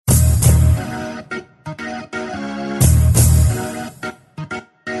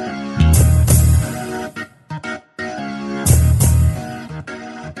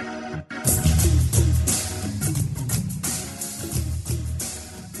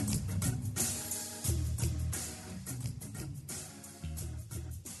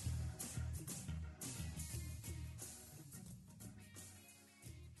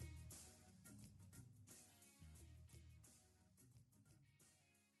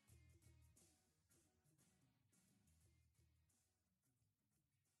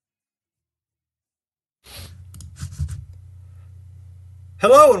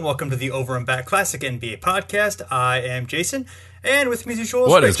Hello and welcome to the Over and Back Classic NBA podcast. I am Jason, and with me as usual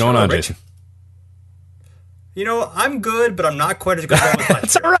is What Rich. is going on, Rich. Jason? You know, I'm good, but I'm not quite as good as I was last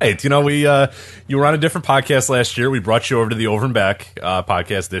It's year. all right. You know, you were on a different podcast last year. We brought you over to the Over and Back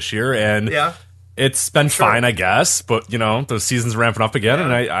podcast this year, and Yeah. it's been fine, I guess. But you know, the season's ramping up again,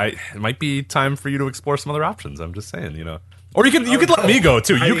 and it might be time for you to explore some other options. I'm just saying, you know, or you could let me go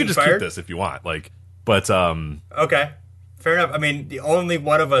too. You could just keep this if you want, but Okay. Fair enough. I mean, the only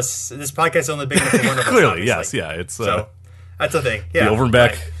one of us, this podcast is only big enough for one of us. clearly, obviously. yes, yeah, it's So, that's the thing. Yeah. the Over and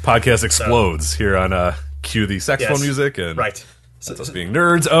Back right. podcast explodes here on cue the saxophone music and Right. That's us being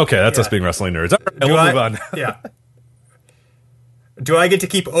nerds. Okay, that's us being wrestling nerds. All right, we'll move on. Yeah. Do I get to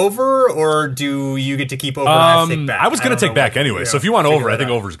keep over, or do you get to keep over and I take back? I was going to take back anyway, so if you want over, I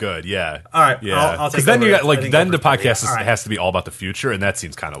think over's good. Yeah. All right. Yeah. I'll take Because then over. you got I think then the over's good. podcast All right. has to be all about the future, and that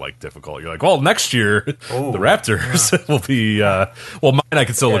seems kind of like difficult. You're like, well, next year the Raptors will be. Well, mine I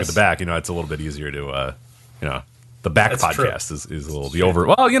can still look at the back. You know, it's a little bit easier to. The back That's podcast is a little the over.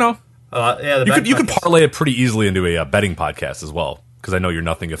 Well, you know, you could parlay it pretty easily into a betting podcast as well. Because I know you're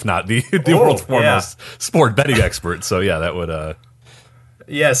nothing if not the world's foremost sport betting expert. So yeah, that would.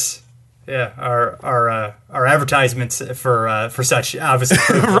 Yes. Yeah, our advertisements for such obviously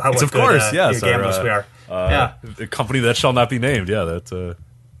right, of course, yes, gamblers we are. A company that shall not be named. Yeah, that's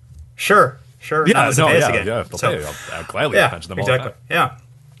Sure. Yeah, Not to pay us again. yeah. They'll So, pay. I'll gladly mention them all the exactly. time. Yeah.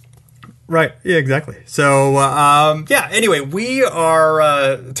 Right. Yeah. Exactly. So Anyway, we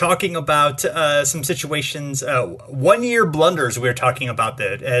are talking about some situations. 1 year blunders. We're talking about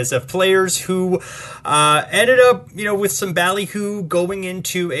that as of players who ended up, with some ballyhoo going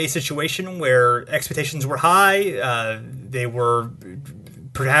into a situation where expectations were high. They were.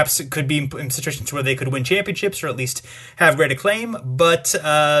 Perhaps it could be in situations where they could win championships or at least have great acclaim, but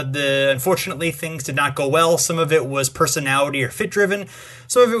unfortunately things did not go well. Some of it was personality or fit driven.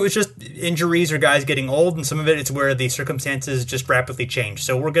 Some of it was just injuries or guys getting old, and some of it is where the circumstances just rapidly change.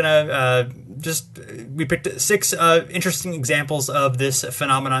 So we're gonna we picked 6 interesting examples of this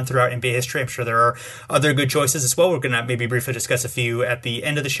phenomenon throughout NBA history. I'm sure there are other good choices as well. We're gonna maybe briefly discuss a few at the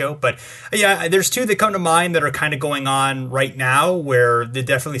end of the show, but yeah, there's 2 that come to mind that are kind of going on right now where it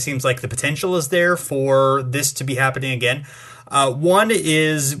definitely seems like the potential is there for this to be happening again. One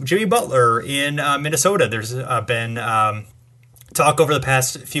is Jimmy Butler in Minnesota. There's been talk over the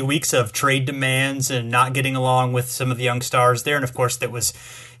past few weeks of trade demands and not getting along with some of the young stars there, and of course that was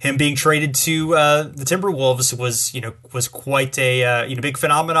him being traded to the Timberwolves was quite a big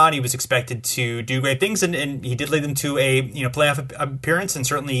phenomenon. He was expected to do great things, and he did lead them to a playoff appearance and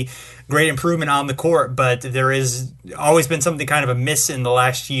certainly great improvement on the court. But there is always been something kind of a miss in the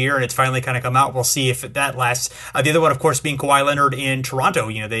last year, and it's finally kind of come out. We'll see if that lasts. The other one, of course, being Kawhi Leonard in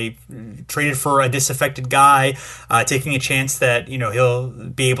Toronto. They traded for a disaffected guy, taking a chance that he'll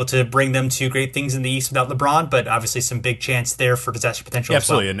be able to bring them to great things in the East without LeBron, but obviously some big chance there for disaster potential.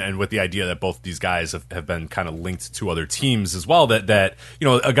 Absolutely. As well. And with the idea that both these guys have been kind of linked to other teams as well, that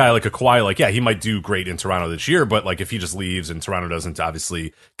a guy like a Kawhi, he might do great in Toronto this year, but if he just leaves and Toronto doesn't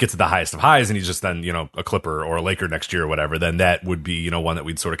obviously get to the highest of highs and he's just then, a Clipper or a Laker next year or whatever, then that would be, one that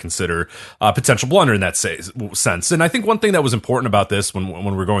we'd sort of consider a potential blunder in that sense. And I think one thing that was important about this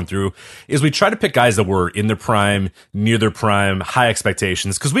when we're going through is we try to pick guys that were in their prime, near their prime, high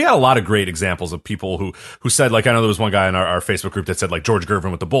expectations, because we had a lot of great examples of people who said, I know there was one guy in our Facebook group that said, George Gervin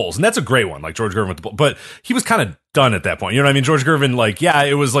with the Bulls. And that's a great one, George Gervin with the Bulls. But he was kind of done at that point. You know what I mean? George Gervin,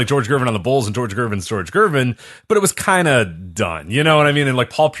 it was George Gervin on the Bulls and George Gervin's George Gervin, but it was kind of done. You know what I mean? And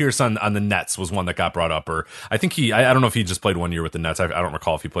Paul Pierce on the Nets was one that got brought up, or I think I don't know if he just played 1 year with the Nets. I don't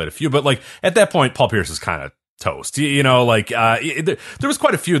recall if he played a few, but at that point, Paul Pierce was kind of toast. There was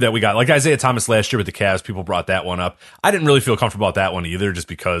quite a few that we got, Isaiah Thomas last year with the Cavs. People brought that one up. I didn't really feel comfortable about that one either, just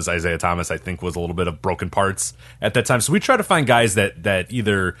because Isaiah Thomas, I think, was a little bit of broken parts at that time. So we try to find guys that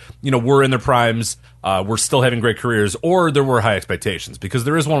either were in their primes, were still having great careers, or there were high expectations, because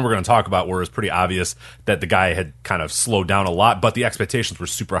there is one we're going to talk about where it's pretty obvious that the guy had kind of slowed down a lot, but the expectations were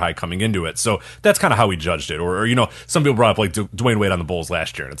super high coming into it. So that's kind of how we judged it. Or some people brought up Dwayne Wade on the Bulls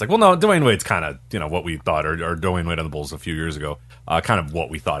last year, and it's well, no, Dwayne Wade's kind of what we thought, or Dwayne Wade on the Bulls a few years ago, kind of what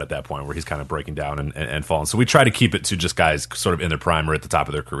we thought at that point, where he's kind of breaking down and falling. So we try to keep it to just guys sort of in their prime or at the top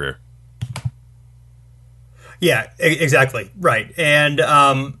of their career. Yeah, exactly. Right. And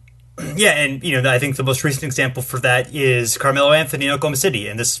I think the most recent example for that is Carmelo Anthony in Oklahoma City.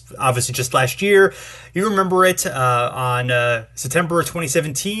 And this obviously just last year. You remember it on September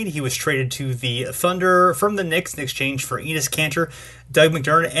 2017. He was traded to the Thunder from the Knicks in exchange for Enes Kanter, Doug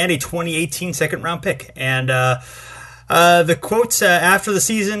McDermott, and a 2018 second round pick. And The quotes after the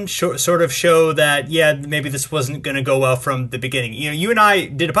season sort of show that, yeah, maybe this wasn't going to go well from the beginning. You and I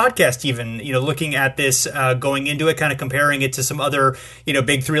did a podcast even, looking at this, going into it, kind of comparing it to some other,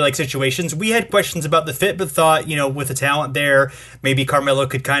 big three-like situations. We had questions about the fit, but thought, with the talent there, maybe Carmelo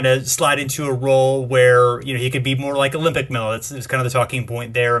could kind of slide into a role where, he could be more like Olympic Melo. It's kind of the talking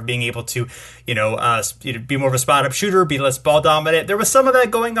point there of being able to, be more of a spot-up shooter, be less ball dominant. There was some of that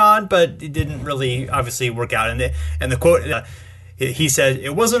going on, but it didn't really obviously work out. And the quote, he said,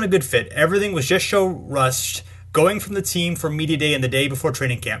 "It wasn't a good fit. Everything was just so rushed, going from the team for media day and the day before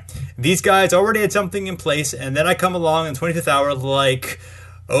training camp. These guys already had something in place, and then I come along in the 25th hour like,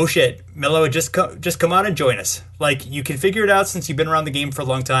 oh shit, Melo, just come out and join us. Like, you can figure it out since you've been around the game for a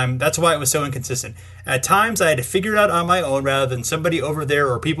long time. That's why it was so inconsistent. At times, I had to figure it out on my own rather than somebody over there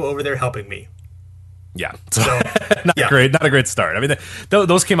or people over there helping me." Yeah, so not a great start. I mean,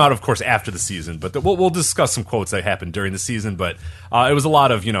 those came out, of course, after the season, but we'll discuss some quotes that happened during the season. But it was a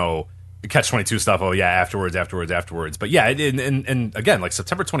lot of catch-22 stuff. Oh yeah, afterwards. But yeah, and again, like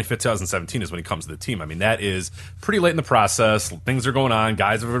September 25th, 2017 is when he comes to the team. I mean, that is pretty late in the process. Things are going on.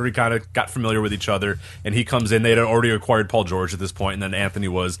 Guys have already kind of got familiar with each other, and he comes in. They had already acquired Paul George at this point, and then Anthony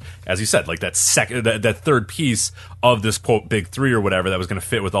was, as you said, like that third piece of this quote big three or whatever that was going to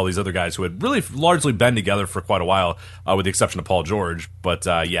fit with all these other guys who had really largely been together for quite a while, with the exception of Paul George. But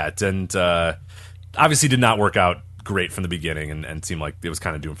yeah, it didn't obviously did not work out great from the beginning, and seemed like it was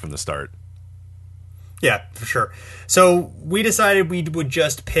kind of doomed from the start. Yeah, for sure. So we decided we would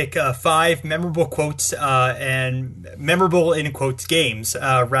just pick 5 memorable quotes and memorable in quotes games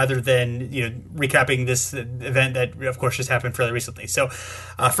rather than recapping this event that of course just happened fairly recently. So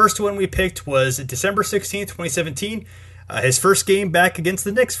first one we picked was December 16th, 2017. His first game back against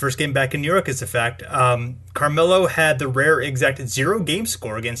the Knicks, first game back in New York is a fact. Carmelo had the rare exact 0 game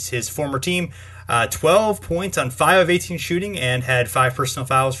score against his former team. 12 points on 5 of 18 shooting and had 5 personal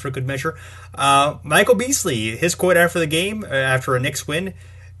fouls for good measure. Michael Beasley, his quote after the game, after a Knicks win,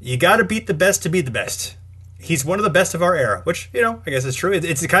 "You got to beat the best to be the best. He's one of the best of our era," which, I guess is true.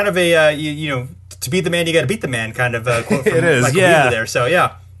 It's kind of a, to beat the man, you got to beat the man kind of quote from it is, Michael yeah. Beasley there. So,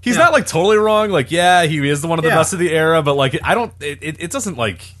 yeah. He's not like totally wrong. Like, yeah, he is the one of the best of the era, but like, it doesn't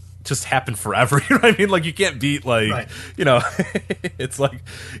like just happen forever. You know what I mean? Like, you can't beat like, it's like,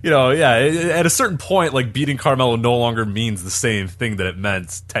 yeah, at a certain point, like beating Carmelo no longer means the same thing that it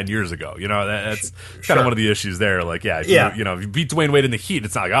meant 10 years ago. That's kind of one of the issues there. Like, if you beat Dwayne Wade in the Heat,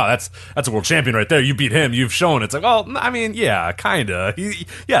 it's not like, oh, that's a world champion right there. You beat him. You've shown. It's like, well, I mean, yeah, kind of.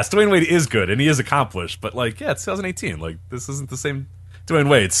 Yes, Dwayne Wade is good and he is accomplished, but like, yeah, it's 2018. Like, this isn't the same Dwayne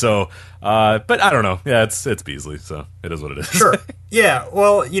Wade, so but I don't know. Yeah, it's Beasley, so it is what it is. Sure. Yeah.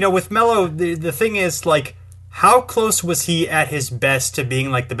 Well, with Melo, the thing is, like, how close was he at his best to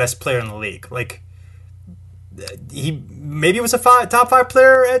being like the best player in the league? Like, he maybe was a top 5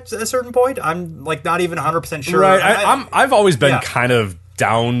 player at a certain point. I'm like not even 100% sure. Right. I've always been kind of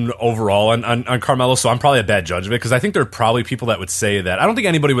down overall on Carmelo, so I'm probably a bad judge of it, because I think there are probably people that would say that. I don't think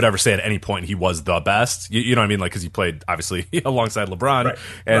anybody would ever say at any point he was the best. You know what I mean? Like, because he played, obviously, alongside LeBron,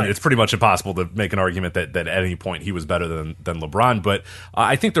 and it's pretty much impossible to make an argument that at any point he was better than LeBron. But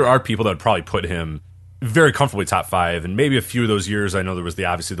I think there are people that would probably put him very comfortably top 5, and maybe a few of those years. I know there was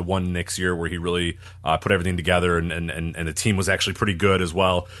obviously the one Knicks year where he really put everything together, and the team was actually pretty good as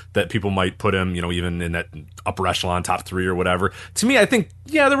well, that people might put him, even in that upper echelon top 3 or whatever. To me, I think,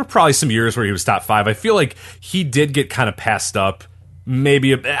 yeah, there were probably some years where he was top 5. I feel like he did get kind of passed up.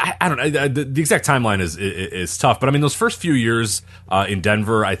 Maybe I don't know. The exact timeline is tough, but I mean, those first few years in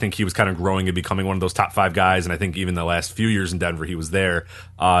Denver, I think he was kind of growing and becoming one of those top 5 guys, and I think even the last few years in Denver, he was there.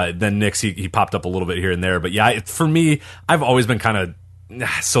 Then Knicks, he popped up a little bit here and there, but yeah, for me, I've always been kind of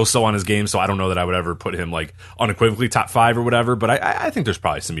so on his game, so I don't know that I would ever put him like unequivocally top 5 or whatever. But I think there's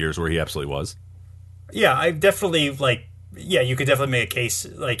probably some years where he absolutely was. Yeah, I definitely like. Yeah, you could definitely make a case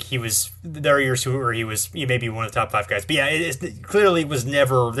like there are years where he may be one of the top 5 guys. But yeah, it clearly there was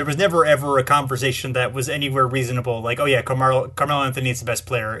never ever a conversation that was anywhere reasonable. Like, oh yeah, Carmelo Anthony is the best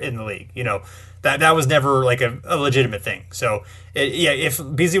player in the league. That was never like a legitimate thing. So if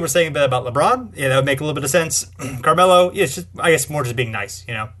Beasley were saying that about LeBron, that would make a little bit of sense. Carmelo, it's just, I guess, more just being nice.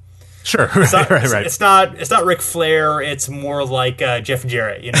 Sure, it's not, right. It's not Ric Flair. It's more like Jeff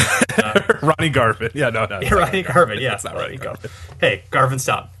Jarrett, Ronnie Garvin. Yeah, no. Yeah, Ronnie Garvin. Yeah, it's not Ronnie Garvin. Hey, Garvin,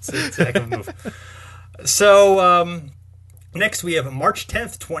 stop. It's a heck of a move. So next we have March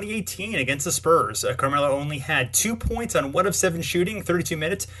 10th, 2018, against the Spurs. Carmelo only had 2 points on 1 of 7 shooting, 32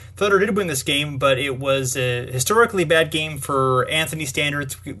 minutes. Thunder did win this game, but it was a historically bad game for Anthony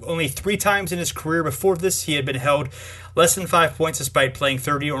standards. Only 3 times in his career before this he had been held less than 5 points despite playing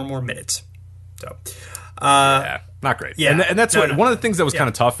 30 or more minutes. So, Not great. Yeah. And that's No. one of the things that was kind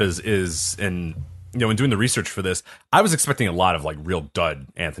of tough is in doing the research for this, I was expecting a lot of like real dud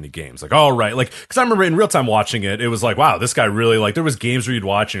Anthony games. Like, all right, like, because I remember in real time watching it, it was like, wow, this guy really, like, there was games where you'd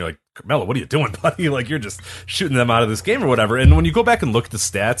watch and you're like, Carmelo, what are you doing, buddy? Like, you're just shooting them out of this game or whatever. And when you go back and look at the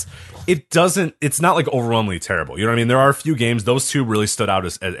stats, it's not like overwhelmingly terrible. You know what I mean? There are a few games, those two really stood out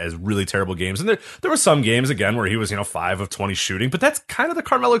as really terrible games. And there were some games, again, where he was, 5 of 20 shooting, but that's kind of the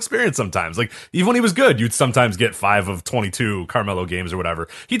Carmelo experience sometimes. Like, even when he was good, you'd sometimes get 5 of 22 Carmelo games or whatever.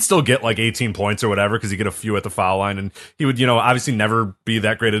 He'd still get like 18 points or whatever because he'd get a few at the foul line, and he would, obviously never be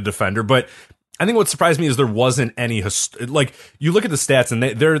that great a defender. But I think what surprised me is there wasn't any like, you look at the stats and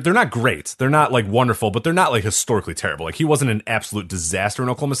they're not great. They're not like wonderful, but they're not like historically terrible. Like, he wasn't an absolute disaster in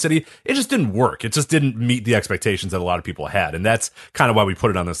Oklahoma City. It just didn't work. It just didn't meet the expectations that a lot of people had. And that's kind of why we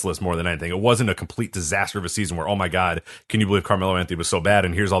put it on this list more than anything. It wasn't a complete disaster of a season where, oh my God, can you believe Carmelo Anthony was so bad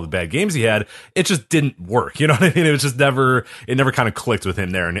and here's all the bad games he had. It just didn't work. You know what I mean? It was just it never kind of clicked with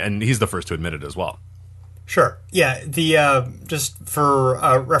him there. And he's the first to admit it as well. Sure. Yeah. The just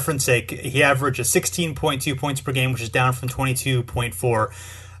for reference sake, he averages 16.2 points per game, which is down from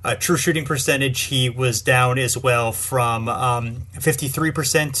 22.4. True shooting percentage, he was down as well from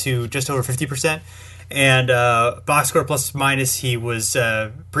 53% to just over 50%. And box score plus minus, he was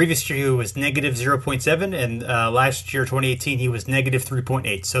previous year he was negative 0.7, and last year 2018 he was negative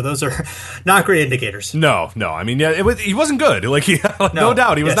 3.8. So those are not great indicators. No. I mean, yeah, he wasn't good. Like, no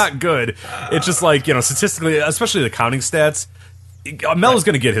doubt he was not good. It's just like, statistically, especially the counting stats, Melo's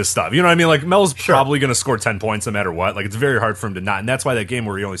going to get his stuff. You know what I mean? Like, Melo's probably going to score 10 points no matter what. Like, it's very hard for him to not. And that's why that game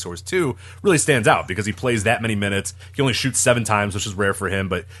where he only scores 2 really stands out, because he plays that many minutes. He only shoots 7 times, which is rare for him.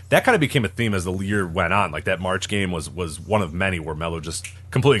 But that kind of became a theme as the year went on. Like, that March game was one of many where Melo just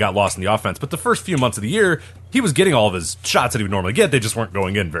completely got lost in the offense. But the first few months of the year, he was getting all of his shots that he would normally get. They just weren't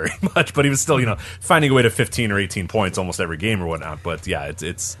going in very much. But he was still, finding a way to 15 or 18 points almost every game or whatnot. But yeah,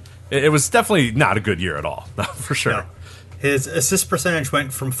 it was definitely not a good year at all, for sure. No. His assist percentage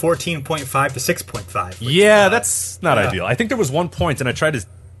went from 14.5 to 6.5. Yeah, that's not ideal. I think there was one point, and I tried to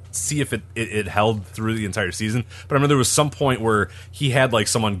see if it held through the entire season, but I remember there was some point where he had like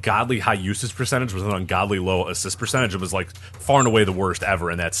some ungodly high usage percentage with an ungodly low assist percentage. It was like far and away the worst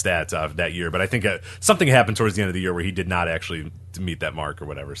ever in that stat that year. But I think something happened towards the end of the year where he did not actually meet that mark or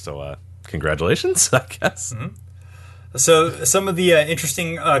whatever. So congratulations, I guess. Mm-hmm. So some of the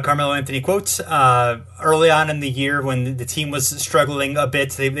interesting Carmelo Anthony quotes early on in the year when the team was struggling a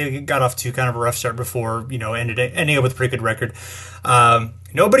bit, they got off to kind of a rough start before ending up with a pretty good record.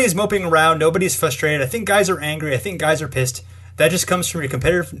 Nobody's moping around. Nobody's frustrated. I think guys are angry. I think guys are pissed. That just comes from your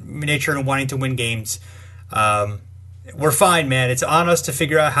competitive nature and wanting to win games. We're fine, man. It's on us to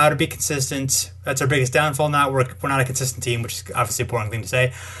figure out how to be consistent. That's our biggest downfall now. We're not a consistent team, which is obviously a boring thing to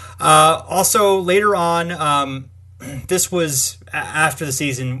say. Also, later on, this was after the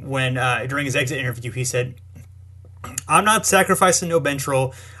season when during his exit interview, he said, "I'm not sacrificing no bench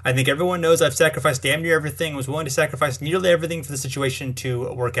role. I think everyone knows I've sacrificed damn near everything. Was willing to sacrifice nearly everything for the situation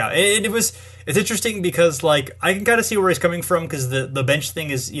to work out." And it's interesting because like I can kind of see where he's coming from, because the bench thing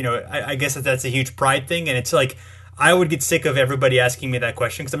is, I guess that's a huge pride thing, and it's like I would get sick of everybody asking me that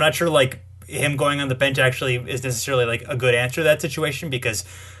question, because I'm not sure like him going on the bench actually is necessarily like a good answer to that situation, because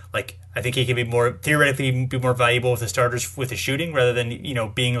like I think he can be theoretically more valuable with the starters with his shooting rather than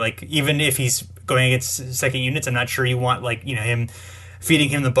being like, even if he's going against second units, I'm not sure you want like him feeding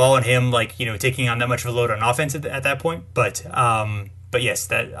him the ball and him like taking on that much of a load on offense at that point. But yes,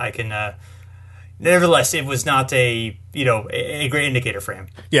 that I can. Nevertheless, it was not a great indicator for him.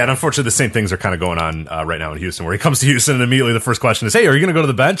 Yeah, and unfortunately, the same things are kind of going on right now in Houston, where he comes to Houston and immediately the first question is, "Hey, are you going to go to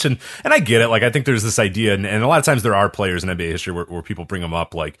the bench?" And I get it. Like, I think there's this idea, and a lot of times there are players in NBA history where people bring them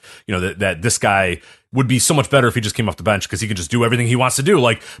up, like that this guy would be so much better if he just came off the bench because he can just do everything he wants to do.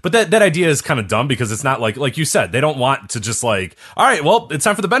 Like, but that idea is kind of dumb, because it's not like you said, they don't want to just like, all right, well, it's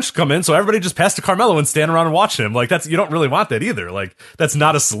time for the bench to come in, so everybody just pass to Carmelo and stand around and watch him. Like, you don't really want that either. Like, that's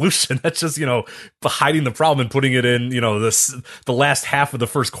not a solution. That's just hiding the problem and putting it in the last half of the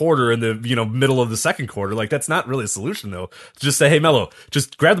first quarter and the middle of the second quarter. Like, that's not really a solution though. Just say, hey, Melo,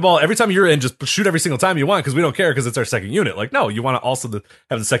 just grab the ball every time you're in, just shoot every single time you want, because we don't care, because it's our second unit. Like, no, you want to also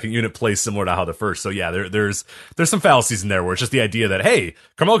have the second unit play similar to how the first. So yeah, there's some fallacies in there where it's just the idea that, hey,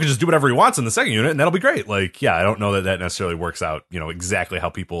 Carmelo can just do whatever he wants in the second unit and that'll be great. Like, yeah, I don't know that necessarily works out, exactly how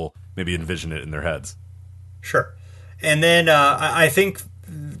people maybe envision it in their heads. Sure. And then I think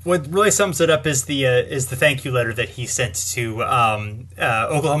what really sums it up is the thank you letter that he sent to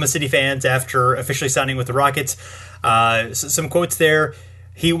Oklahoma City fans after officially signing with the Rockets. Some quotes there.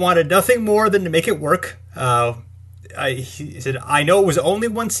 He wanted nothing more than to make it work. he said, I know it was only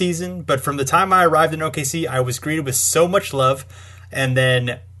one season, but from the time I arrived in OKC, I was greeted with so much love. And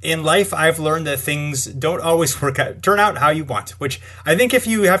then in life, I've learned that things don't always turn out how you want, which I think if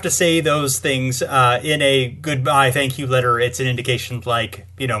you have to say those things in a goodbye, thank you letter, it's an indication like,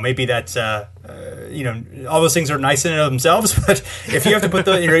 maybe that's, all those things are nice in and of themselves. But if you have to put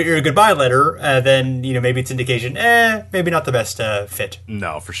your goodbye letter, then, maybe it's indication, maybe not the best fit.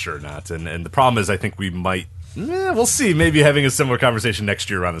 No, for sure not. And the problem is I think we might, we'll see, maybe having a similar conversation next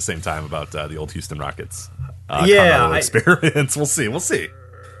year around the same time about the old Houston Rockets Carmelo experience. We'll see.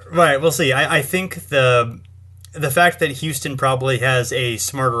 Right, we'll see. I think the fact that Houston probably has a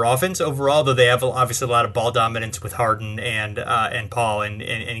smarter offense overall, though they have obviously a lot of ball dominance with Harden and Paul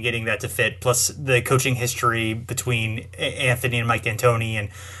and getting that to fit, plus the coaching history between Anthony and Mike D'Antoni and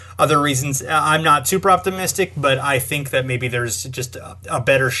other reasons, I'm not super optimistic, but I think that maybe there's just a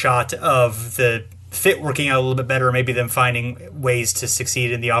better shot of the fit working out a little bit better, maybe them finding ways to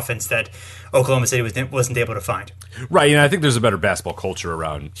succeed in the offense that Oklahoma City wasn't able to find. Right, and I think there's a better basketball culture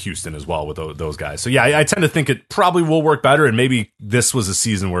around Houston as well with those guys. So yeah, I tend to think it probably will work better, and maybe this was a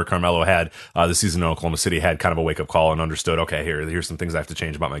season where Carmelo had, the season in Oklahoma City had kind of a wake-up call and understood, okay, here's some things I have to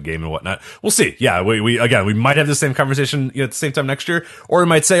change about my game and whatnot. We'll see. Yeah, we might have the same conversation at the same time next year, or we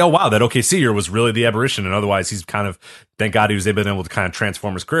might say, oh wow, that OKC year was really the aberration, and otherwise he's kind of, thank God he was able to kind of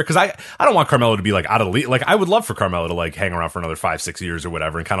transform his career, because I don't want Carmelo to be like out of the league. Like I would love for Carmelo to like hang around for another 5-6 years or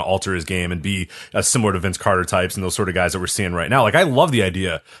whatever and kind of alter his game and be similar to Vince Carter types and those sort of guys that we're seeing right now. Like I love the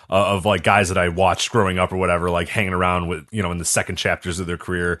idea of like guys that I watched growing up or whatever, like hanging around with, in the second chapters of their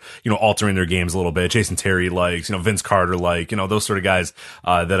career, altering their games a little bit. Jason Terry likes, Vince Carter those sort of guys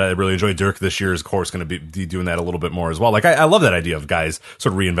that I really enjoy. Dirk this year is of course going to be doing that a little bit more as well. Like I love that idea of guys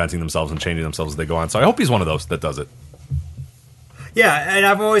sort of reinventing themselves and changing themselves as they go on. So I hope he's one of those that does it. Yeah, and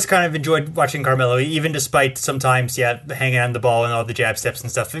I've always kind of enjoyed watching Carmelo, even despite sometimes, hanging on the ball and all the jab steps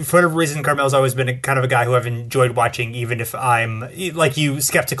and stuff. For whatever reason, Carmelo's always been kind of a guy who I've enjoyed watching, even if I'm, like you,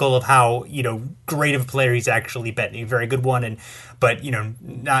 skeptical of how, great of a player he's actually been. He's a very good one, but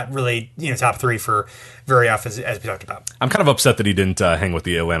not really, top three for very often, as we talked about. I'm kind of upset that he didn't hang with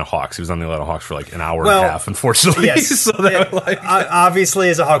the Atlanta Hawks. He was on the Atlanta Hawks for like an hour and a half, unfortunately. Yes. So that, obviously,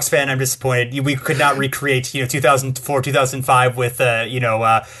 as a Hawks fan, I'm disappointed. We could not recreate, 2004, 2005 with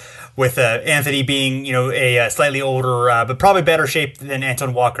Anthony being, a slightly older, but probably better shape than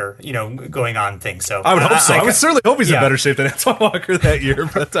Anton Walker, going on things. So I would hope so. I would certainly hope he's in better shape than Anton Walker that year,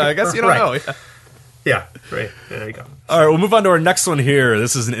 but I guess you don't know. Yeah. Yeah, right. There you go. All right, we'll move on to our next one here.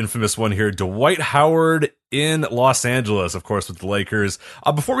 This is an infamous one here. Dwight Howard in Los Angeles, of course, with the Lakers.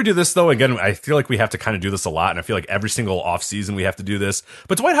 Before we do this, though, again, I feel like we have to kind of do this a lot, and I feel like every single offseason we have to do this.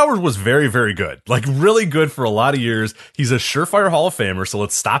 But Dwight Howard was very, very good. Like, really good for a lot of years. He's a surefire Hall of Famer, so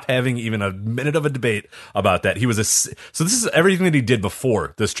let's stop having even a minute of a debate about that. So this is everything that he did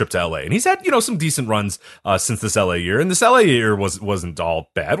before this trip to L.A., and he's had, some decent runs since this L.A. year, and this L.A. year wasn't all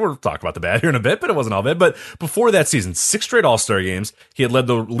bad. We'll talk about the bad here in a bit, but it wasn't all bad. But before that season, 6 straight All-Star games. He had led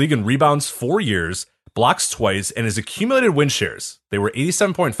the league in rebounds 4 years, blocks twice, and his accumulated win shares, they were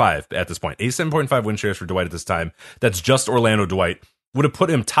 87.5 at this point. 87.5 win shares for Dwight at this time. That's just Orlando Dwight. Would have put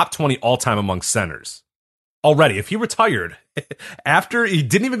him top 20 all-time among centers. Already, if he retired, after he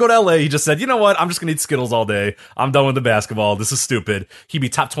didn't even go to LA, he just said, you know what, I'm just going to eat Skittles all day. I'm done with the basketball. This is stupid. He'd be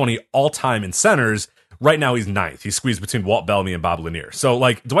top 20 all-time in centers. Right now, he's 9th. He's squeezed between Walt Bellamy and Bob Lanier. So,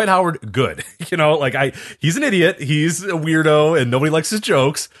 like, Dwight Howard, good. He's an idiot. He's a weirdo, and nobody likes his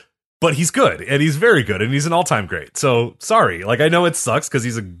jokes. But he's good, and he's very good, and he's an all-time great. So, sorry. Like, I know it sucks because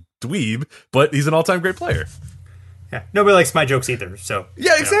he's a dweeb, but he's an all-time great player. Yeah, nobody likes my jokes either, so...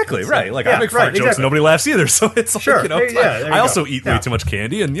 Yeah, exactly, right. Like, I make fart jokes, and nobody laughs either, so it's like, sure. I also eat way too much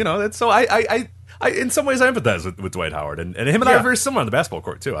candy, and, so I in some ways, I empathize with Dwight Howard, and him and I are very similar on the basketball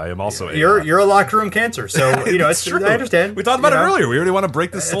court too. I am also you're a locker room cancer, so it's true. I understand. We talked about it earlier. We really want to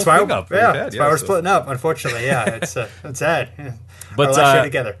break this whole thing up. Yeah, that's why we're splitting up. Unfortunately, it's sad. Yeah. But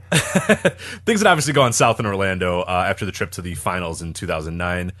together. Things had obviously gone south in Orlando after the trip to the finals in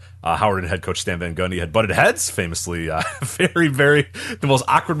 2009. Howard and head coach Stan Van Gundy had butted heads, famously very, very the most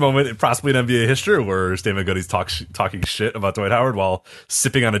awkward moment possibly in NBA history, where Stan Van Gundy's talking shit about Dwight Howard while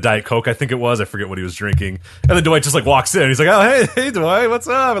sipping on a Diet Coke, I think it was. I forget what he was drinking. And then Dwight just like walks in. He's like, oh, hey Dwight, what's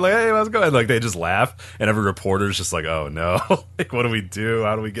up? And like, hey, how's it going? And like they just laugh, and every reporter's just like, oh no, like what do we do?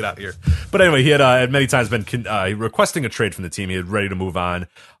 How do we get out here? But anyway, he had many times been requesting a trade from the team. He had ready to move on.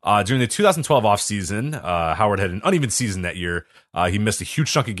 During the 2012 offseason, Howard had an uneven season that year. He missed a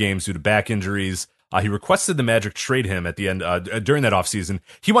huge chunk of games due to back injuries. He requested the Magic trade him at the end during that offseason.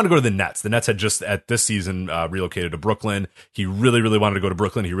 He wanted to go to the Nets. The Nets had just at this season relocated to Brooklyn. He really, really wanted to go to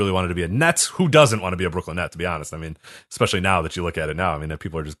Brooklyn. He really wanted to be a Net. Who doesn't want to be a Brooklyn Net, to be honest? I mean, especially now that you look at it now. I mean,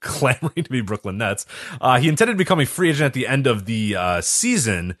 people are just clamoring to be Brooklyn Nets. He intended to become a free agent at the end of the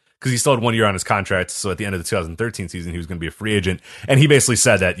season, because he still had 1 year on his contract. So at the end of the 2013 season, he was going to be a free agent. And he basically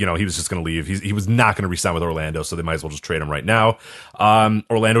said that, he was just going to leave. He was not going to re-sign with Orlando, so they might as well just trade him right now.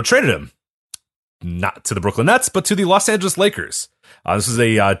 Orlando traded him, not to the Brooklyn Nets, but to the Los Angeles Lakers. This is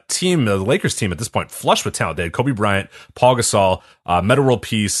a team, the Lakers team at this point, flush with talent. They had Kobe Bryant, Paul Gasol, Metta World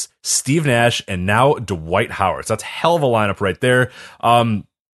Peace, Steve Nash, and now Dwight Howard. So that's a hell of a lineup right there.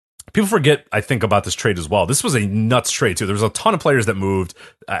 People forget, I think, about this trade as well. This was a nuts trade, too. There was a ton of players that moved,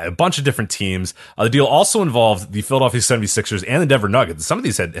 a bunch of different teams. The deal also involved the Philadelphia 76ers and the Denver Nuggets. Some of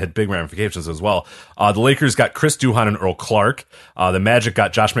these had big ramifications as well. The Lakers got Chris Duhon and Earl Clark. The Magic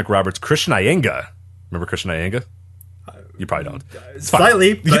got Josh McRoberts, Christian Iyengar. Remember Christian Iyengar? You probably don't.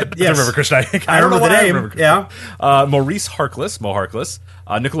 Slightly, but yes. I remember Christian Iyengar. I don't know the name. Yeah. Maurice Harkless, Mo Harkless,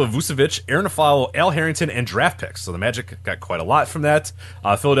 Nikola Vucevic, Aaron Aflalo, Al Harrington, and draft picks. So the Magic got quite a lot from that.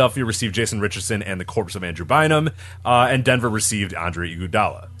 Philadelphia received Jason Richardson and the corpse of Andrew Bynum, and Denver received Andre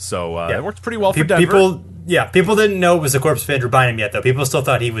Iguodala. So it worked pretty well for Denver. People didn't know it was the corpse of Andrew Bynum yet, though. People still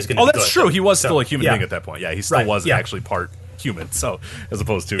thought he was going to be good. Oh, that's true. He was still a human being at that point. Yeah, he still was actually part human, so as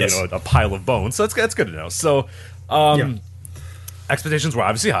opposed to a pile of bones. So that's good to know. So expectations were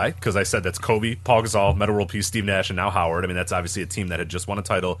obviously high, because I said that's Kobe, Paul Gasol, Metta World Peace, Steve Nash, and now Howard. I mean, that's obviously a team that had just won a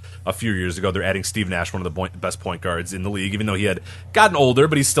title a few years ago. They're adding Steve Nash, one of the best point guards in the league, even though he had gotten older,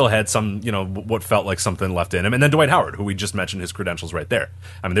 but he still had some, what felt like something left in him. And then Dwight Howard, who we just mentioned his credentials right there.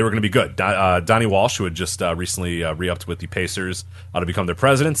 I mean, they were going to be good. Donnie Walsh, who had just recently re-upped with the Pacers to become their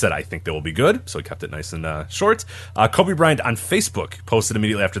president, said, I think they will be good. So he kept it nice and short. Kobe Bryant on Facebook posted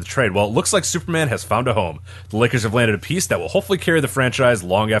immediately after the trade, well, it looks like Superman has found a home. The Lakers have landed a piece that will hopefully carry the franchise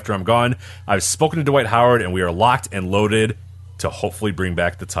long after I'm gone. I've spoken to Dwight Howard, and we are locked and loaded to hopefully bring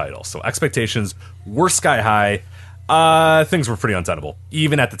back the title. So expectations were sky high. Things were pretty untenable,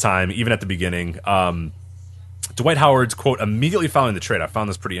 even at the time, even at the beginning. Dwight Howard's quote immediately following the trade, I found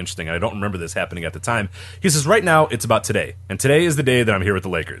this pretty interesting, and I don't remember this happening at the time. He says, right now, it's about today, and today is the day that I'm here with the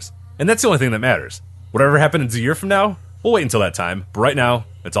Lakers. And that's the only thing that matters. Whatever happens a year from now, we'll wait until that time. But right now,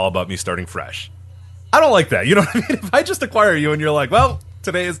 it's all about me starting fresh. I don't like that. You know what I mean? If I just acquire you and you're like, well,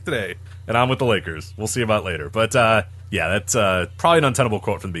 today is today, and I'm with the Lakers. We'll see about later. But, that's probably an untenable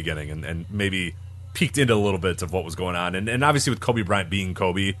quote from the beginning, and maybe peeked into a little bit of what was going on. And obviously with Kobe Bryant being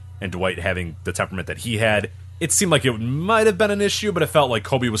Kobe and Dwight having the temperament that he had, it seemed like it might have been an issue, but it felt like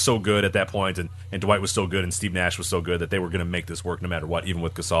Kobe was so good at that point, and Dwight was so good, and Steve Nash was so good that they were going to make this work no matter what, even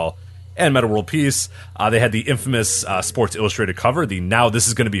with Gasol and Metta World Peace. They had the infamous Sports Illustrated cover, the Now This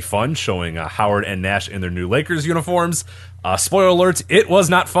Is Going to Be Fun, showing Howard and Nash in their new Lakers uniforms. Spoiler alert, it was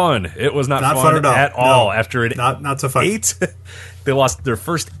not fun. It was not fun at all. No, after not so fun. They lost their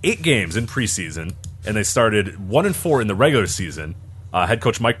first 8 games in preseason, and they started 1-4 in the regular season. Head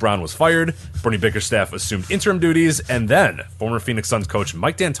coach Mike Brown was fired. Bernie Bickerstaff assumed interim duties, and then former Phoenix Suns coach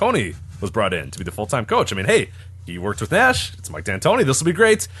Mike D'Antoni was brought in to be the full-time coach. I mean, hey, he worked with Nash. It's Mike D'Antoni. This will be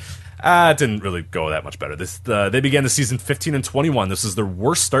great. It didn't really go that much better. They began the season 15-21. This is their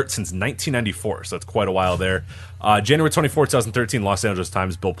worst start since 1994, so it's quite a while there. January 24, 2013, Los Angeles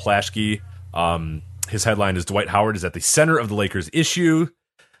Times, Bill Plaschke. His headline is, Dwight Howard is at the center of the Lakers issue.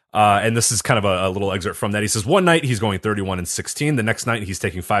 And this is kind of a little excerpt from that. He says, one night he's going 31-16. The next night he's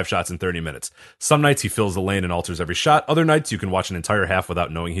taking 5 shots in 30 minutes. Some nights he fills the lane and alters every shot. Other nights you can watch an entire half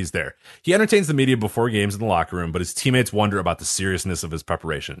without knowing he's there. He entertains the media before games in the locker room, but his teammates wonder about the seriousness of his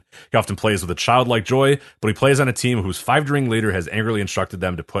preparation. He often plays with a childlike joy, but he plays on a team whose 5-ring leader has angrily instructed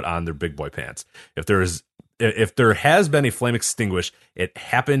them to put on their big boy pants. If there has been a flame extinguished, it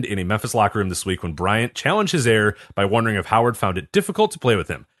happened in a Memphis locker room this week when Bryant challenged his heir by wondering if Howard found it difficult to play with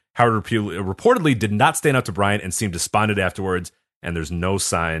him. Howard reportedly did not stand up to Bryant and seemed despondent afterwards, and that's no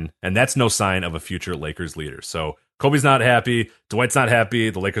sign of a future Lakers leader. So Kobe's not happy, Dwight's not happy,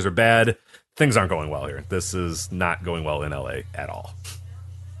 the Lakers are bad. Things aren't going well here. This is not going well in LA at all.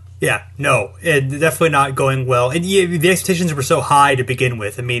 Yeah, no, definitely not going well. And the expectations were so high to begin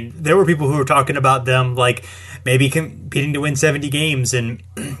with. I mean, there were people who were talking about them like maybe competing to win 70 games and,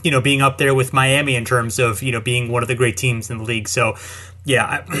 being up there with Miami in terms of, being one of the great teams in the league. So,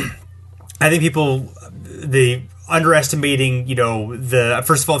 yeah, I think people, underestimating,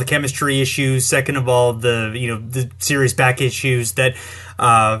 first of all, the chemistry issues, second of all, the serious back issues that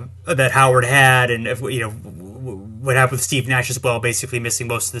Howard had, and what happened with Steve Nash as well, basically missing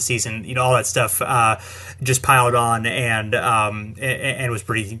most of the season, all that stuff just piled on and was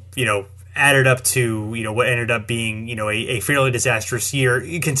pretty, added up to, what ended up being, a fairly disastrous year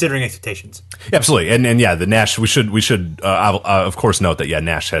considering expectations. Absolutely. And yeah, the Nash, we should of course note that, yeah,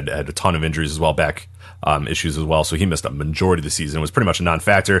 Nash had a ton of injuries as well, back issues as well, so he missed a majority of the season. It was pretty much a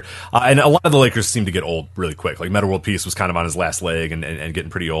non-factor, and a lot of the Lakers seemed to get old really quick. Like Metta World Peace was kind of on his last leg and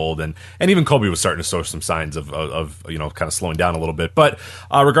getting pretty old, and even Kobe was starting to show some signs of kind of slowing down a little bit. But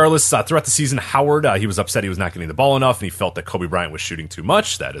regardless, throughout the season, Howard, he was upset he was not getting the ball enough, and he felt that Kobe Bryant was shooting too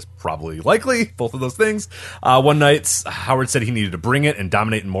much. That is probably likely, both of those things. One night, Howard said he needed to bring it and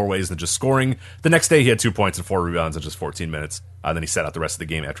dominate in more ways than just scoring. The next day, he had 2 points and 4 rebounds in just 14 minutes. Then he sat out the rest of the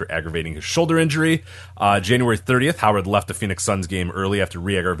game after aggravating his shoulder injury. January 30th, Howard left the Phoenix Suns game early after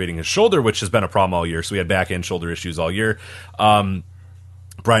re-aggravating his shoulder, which has been a problem all year. So he had back and shoulder issues all year.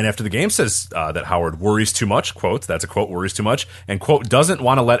 Brian, after the game, says that Howard worries too much, quote, that's a quote, worries too much, and, quote, doesn't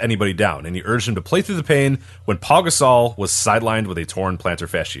want to let anybody down. And he urged him to play through the pain when Paul Gasol was sidelined with a torn plantar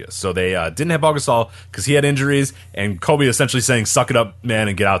fascia. So they didn't have Paul Gasol because he had injuries, and Kobe essentially saying, suck it up, man,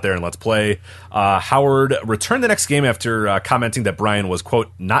 and get out there and let's play. Howard returned the next game after commenting that Brian was,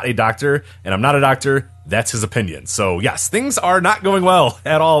 quote, not a doctor, and I'm not a doctor. That's his opinion. So, yes, things are not going well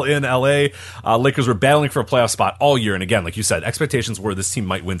at all in LA. Lakers were battling for a playoff spot all year. And again, like you said, expectations were this team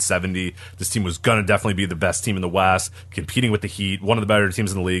might win 70. This team was going to definitely be the best team in the West, competing with the Heat, one of the better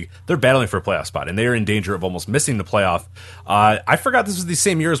teams in the league. They're battling for a playoff spot, and they are in danger of almost missing the playoff. I forgot this was the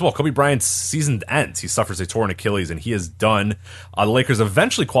same year as well. Kobe Bryant's season ends. He suffers a torn Achilles, and he is done. The Lakers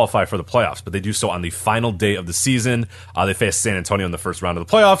eventually qualify for the playoffs, but they do so on the final day of the season. They face San Antonio in the first round of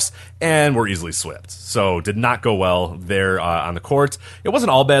the playoffs, and were easily swept. So did not go well there on the court. It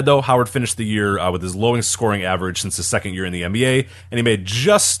wasn't all bad, though. Howard finished the year with his lowest scoring average since his second year in the NBA, and he made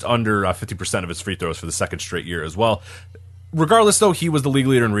just under 50% of his free throws for the second straight year as well. Regardless, though, he was the league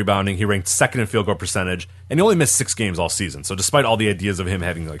leader in rebounding. He ranked second in field goal percentage, and he only missed 6 games all season. So despite all the ideas of him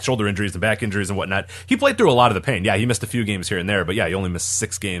having like shoulder injuries and back injuries and whatnot, he played through a lot of the pain. Yeah, he missed a few games here and there, but yeah, he only missed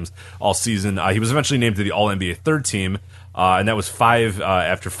 6 games all season. He was eventually named to the All-NBA third team, and that was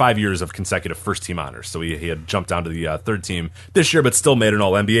after 5 years of consecutive first-team honors. So he had jumped down to the third team this year, but still made an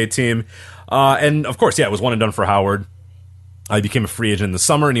All-NBA team. And, of course, yeah, it was one and done for Howard. He became a free agent in the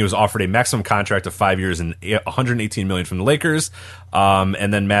summer, and he was offered a maximum contract of 5 years and $118 million from the Lakers,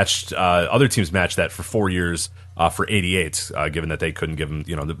 and then other teams matched that for 4 years for 88, given that they couldn't give him,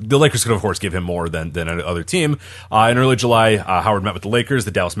 the Lakers could, of course, give him more than another team. In early July, Howard met with the Lakers,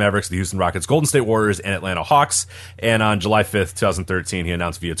 the Dallas Mavericks, the Houston Rockets, Golden State Warriors, and Atlanta Hawks. And on July 5th, 2013, he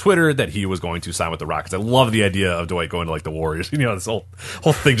announced via Twitter that he was going to sign with the Rockets. I love the idea of Dwight going to, like, the Warriors. This whole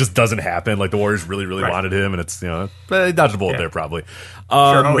thing just doesn't happen. Like, the Warriors really, really wanted him, and it's, they dodged a bullet there, probably.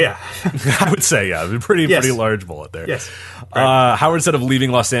 Sure. Oh, yeah. I would say, yeah, a pretty large bullet there. Yes. Right. Howard said of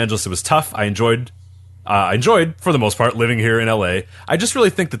leaving Los Angeles, it was tough. I enjoyed, for the most part, living here in LA. I just really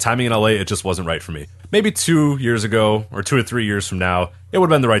think the timing in LA, it just wasn't right for me. Maybe 2 years ago, or 2 or 3 years from now, it would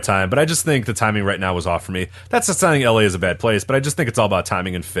have been the right time, but I just think the timing right now was off for me. That's not saying LA is a bad place, but I just think it's all about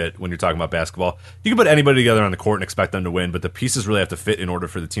timing and fit when you're talking about basketball. You can put anybody together on the court and expect them to win, but the pieces really have to fit in order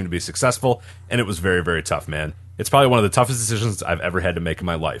for the team to be successful, and it was very, very tough, man. It's probably one of the toughest decisions I've ever had to make in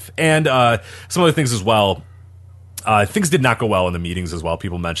my life. And some other things as well. Things did not go well in the meetings as well.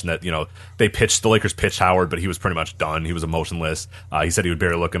 People mentioned that, the Lakers pitched Howard, but he was pretty much done. He was emotionless. He said he would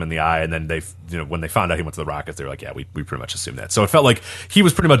barely look him in the eye, and then when they found out he went to the Rockets, they were like, yeah, we pretty much assumed that. So it felt like he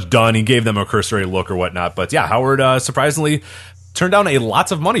was pretty much done. He gave them a cursory look or whatnot. But yeah, Howard, surprisingly, turned down a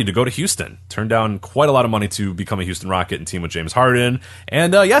lot of money to go to Houston. Turned down quite a lot of money to become a Houston Rocket and team with James Harden.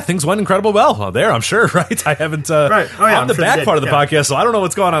 And things went incredibly well there, I'm sure, right? I haven't right. Oh, yeah, on the back part of the podcast, so I don't know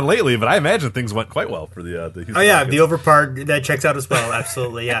what's going on lately, but I imagine things went quite well for the Houston Rockets. The over part, that checks out as well.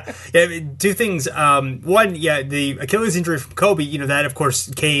 Absolutely, yeah. 2 things. One, the Achilles injury from Kobe, that, of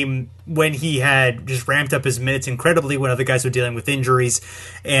course, came when he had just ramped up his minutes incredibly when other guys were dealing with injuries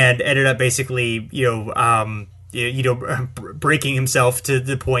and ended up basically, breaking himself to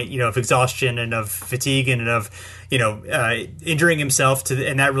the point, of exhaustion and of fatigue and of, injuring himself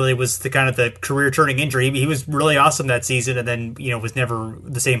and that really was the kind of the career turning injury. He was really awesome that season and then, was never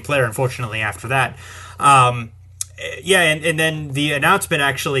the same player, unfortunately, after that. And then the announcement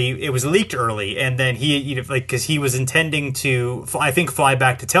actually, it was leaked early, and then he, because he was intending to, I think, fly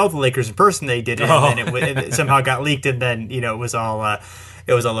back to tell the Lakers in person they did it, and then it somehow got leaked, and then, it was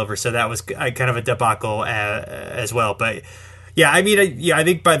all over. So that was kind of a debacle as well. But yeah, I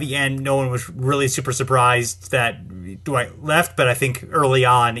think by the end, no one was really super surprised that Dwight left. But I think early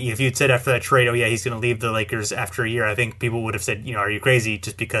on, if you'd said after that trade, he's going to leave the Lakers after a year, I think people would have said, are you crazy?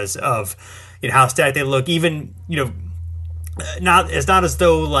 Just because of how stacked they look. Even it's not as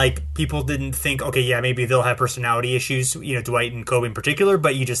though like people didn't think, okay, yeah, maybe they'll have personality issues, Dwight and Kobe in particular,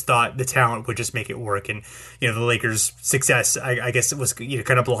 but you just thought the talent would just make it work. And, the Lakers' success, I guess it was,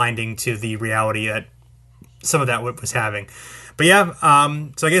 kind of blinding to the reality that some of that was having. But yeah,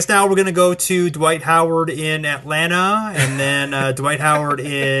 so I guess now we're going to go to Dwight Howard in Atlanta, and then Dwight Howard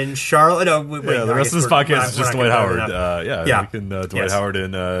in Charlotte. No, wait, the rest of this podcast is just Dwight Howard. Yeah. We can Dwight Howard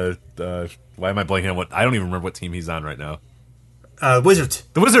in. Why am I blanking on what? I don't even remember what team he's on right now. Wizards.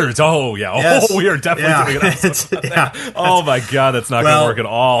 The Wizards. Oh, yeah. Yes. Oh, we are definitely doing it. Oh, my God. That's not going to work at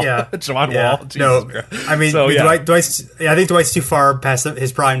all. Yeah. John Wall. Jesus no. Christ. I mean, so, Dwight's, I think Dwight's too far past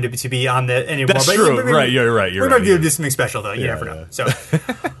his prime to be on the anymore. That's true. Right. You're right. We're going to do something special, though. You never know.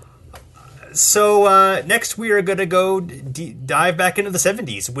 So next we are going to go dive back into the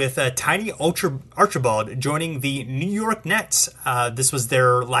 70s with Tiny Archibald joining the New York Nets. This was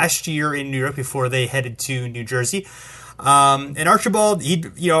their last year in New York before they headed to New Jersey. And Archibald,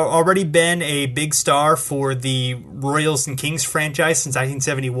 he'd already been a big star for the Royals and Kings franchise since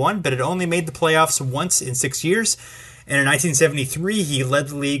 1971, but had only made the playoffs once in 6 years. And in 1973, he led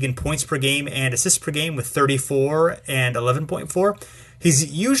the league in points per game and assists per game with 34 and 11.4.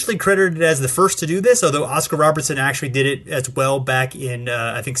 He's usually credited as the first to do this, although Oscar Robertson actually did it as well back in,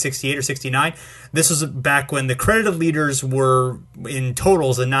 I think, 68 or 69. This was back when the credited leaders were in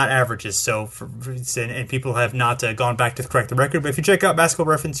totals and not averages. So, and people have not gone back to correct the record. But if you check out Basketball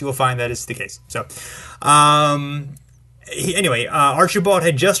Reference, you will find that is the case. So, anyway, Archibald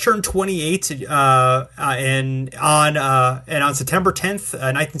had just turned 28, and on September 10th,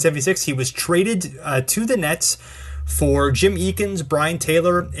 1976, he was traded to the Nets for Jim Eakins, Brian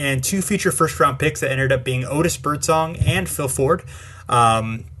Taylor, and 2 future first-round picks that ended up being Otis Birdsong and Phil Ford.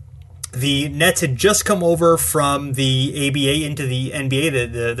 The Nets had just come over from the ABA into the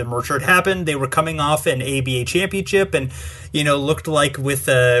NBA. The merger had happened. They were coming off an ABA championship, and looked like with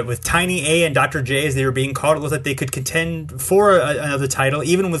Tiny A and Dr. J, as they were being called, it looked like they could contend for another title,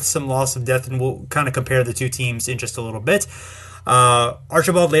 even with some loss of depth. And we'll kind of compare the two teams in just a little bit.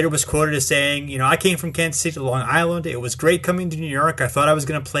 Archibald later was quoted as saying, I came from Kansas City to Long Island. It was great coming to New York. I thought I was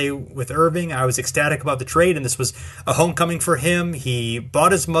going to play with Irving. I was ecstatic about the trade, and this was a homecoming for him. He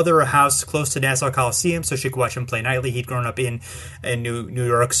bought his mother a house close to Nassau Coliseum so she could watch him play nightly. He'd grown up in New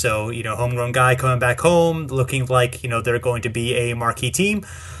York, so, homegrown guy coming back home, looking like, they're going to be a marquee team.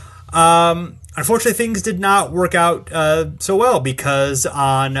 Unfortunately, things did not work out so well, because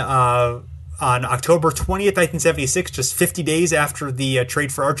on October 20th, 1976, just 50 days after the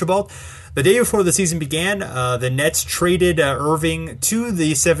trade for Archibald, the day before the season began, the Nets traded Irving to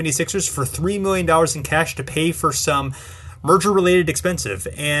the 76ers for $3 million in cash to pay for some merger-related expenses.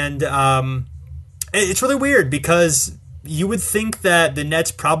 And it's really weird, because you would think that the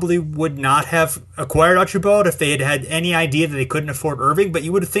Nets probably would not have acquired Archibald if they had had any idea that they couldn't afford Irving, but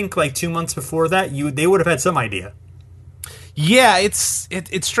you would think like 2 months before that, they would have had some idea. Yeah, it's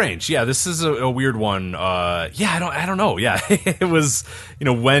strange. Yeah, this is a weird one. I don't know. Yeah, it was,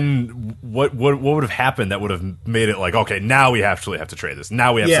 what would have happened that would have made it like, okay, now we actually have to trade this.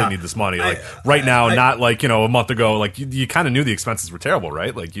 Now we absolutely need this money. Like not like, a month ago, like you kind of knew the expenses were terrible,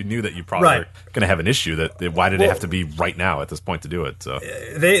 right? Like you knew that you probably were going to have an issue why did it have to be right now at this point to do it? So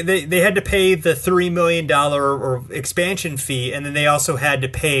they had to pay the $3 million or expansion fee, and then they also had to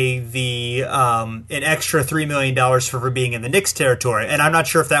pay the an extra $3 million for being in the Knicks territory, and I'm not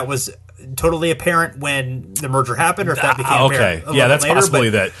sure if that was totally apparent when the merger happened, or if that became apparent a little that's later, possibly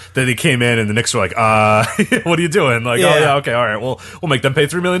that he came in and the Knicks were like, what are you doing? Like, oh yeah, okay, all right, we'll make them pay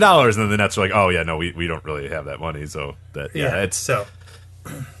 $3 million, and then the Nets were like, oh yeah, no, we don't really have that money, so that it's so.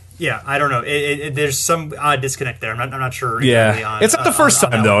 Yeah, I don't know. There's some odd disconnect there. I'm not sure. Yeah, it's not the first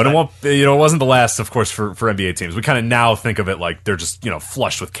time though, and it won't. It wasn't the last, of course, for NBA teams. We kind of now think of it like they're just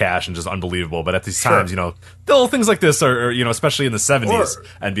flushed with cash and just unbelievable. But at these times, little things like this are especially in the 70s,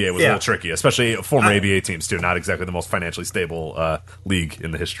 NBA was a little tricky, especially former ABA teams too. Not exactly the most financially stable league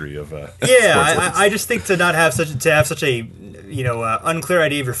in the history of. I just think to have such a unclear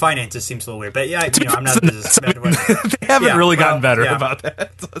idea of your finances seems a little weird. But yeah, I'm not. They haven't really gotten better about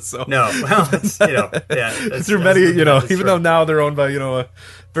that. So. No, well, through many, even though now they're owned by,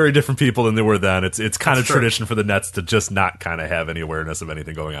 very different people than they were then. It's kind of tradition for the Nets to just not kind of have any awareness of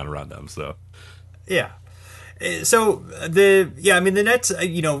anything going on around them. So, yeah. So the Nets,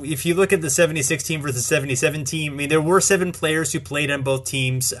 if you look at the 76 team versus the 77 team, there were 7 players who played on both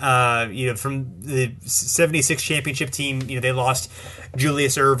teams. From the 76 championship team, they lost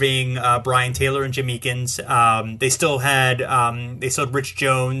Julius Irving, Brian Taylor, and Jim Eakins. They still had Rich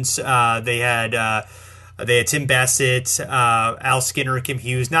Jones. They had Tim Bassett, Al Skinner, Kim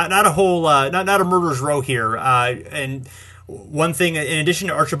Hughes. Not a whole, not a murderer's row here. And one thing, in addition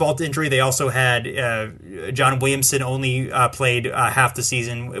to Archibald's injury, they also had John Williamson only played half the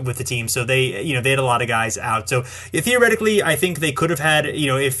season with the team, so they had a lot of guys out. So theoretically, I think they could have had,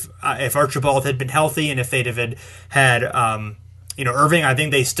 if Archibald had been healthy and if they'd have had Irving, I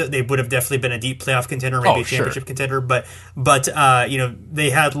think they would have definitely been a deep playoff contender, maybe a championship contender. But they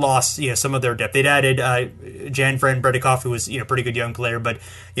had lost some of their depth. They'd added Jan Fren Bredikoff, who was pretty good young player, but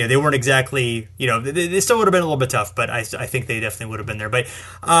they weren't exactly they still would have been a little bit tough. But I think they definitely would have been there. But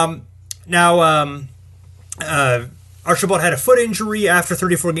Archibald had a foot injury after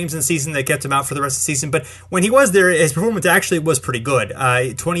 34 games in the season that kept him out for the rest of the season. But when he was there, his performance actually was pretty good.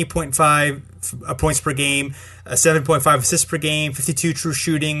 20.5 points per game, 7.5 assists per game, 52 true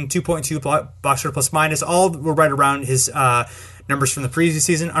shooting, 2.2 box score plus minus. All were right around his numbers from the previous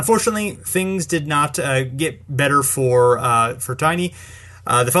season. Unfortunately, things did not get better for Tiny.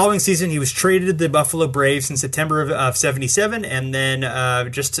 The following season, he was traded to the Buffalo Braves in September of 77, and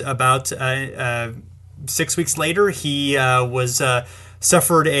then just about 6 weeks later, he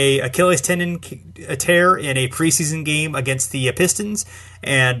suffered a Achilles tendon tear in a preseason game against the Pistons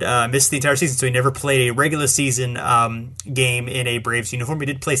and missed the entire season. So he never played a regular season game in a Braves uniform. He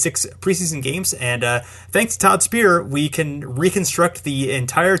did play 6 preseason games, and thanks to Todd Spear, we can reconstruct the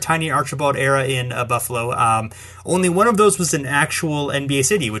entire Tiny Archibald era in Buffalo. Only one of those was an actual NBA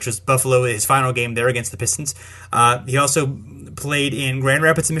city, which was Buffalo, his final game there against the Pistons. He also played in Grand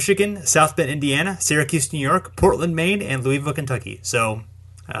Rapids, Michigan, South Bend, Indiana, Syracuse, New York, Portland, Maine, and Louisville, Kentucky. So,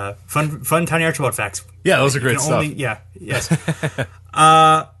 fun Tiny Archibald facts. Yeah, those are great stuff. Yes.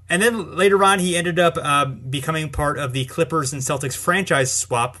 And then later on, he ended up becoming part of the Clippers and Celtics franchise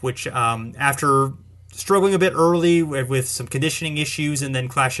swap, which after struggling a bit early with some conditioning issues and then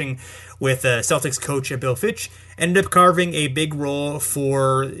clashing with Celtics coach Bill Fitch, ended up carving a big role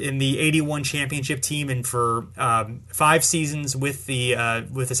in the 81 championship team and for 5 seasons with the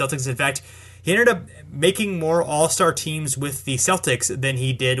Celtics. In fact, he ended up making more all-star teams with the Celtics than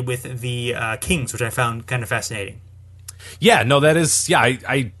he did with the Kings, which I found kind of fascinating. Yeah, no, that is,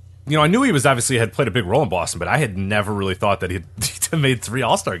 I knew he was obviously had played a big role in Boston, but I had never really thought that he'd made 3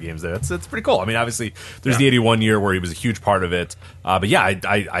 All-Star games there. It's pretty cool. I mean, obviously, there's the 81 year where he was a huge part of it. But yeah,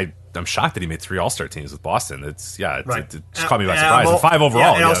 I'm shocked that he made 3 All-Star teams with Boston. It just caught me by surprise. And 5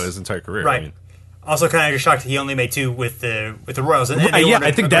 overall, his entire career. Right. I mean, also, kind of just shocked that he only made 2 with the Royals. And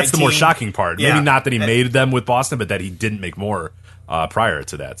I think that's the more shocking part. Yeah. Maybe not that he made them with Boston, but that he didn't make more prior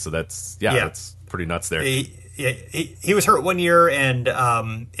to that. So that's pretty nuts there. He was hurt one year, and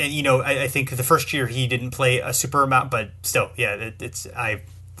I think the first year he didn't play a super amount, but still, I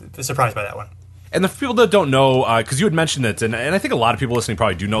was surprised by that one. And the people that don't know, because you had mentioned it, and I think a lot of people listening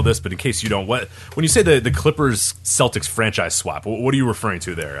probably do know this, but in case you don't, when you say the Clippers Celtics franchise swap, what are you referring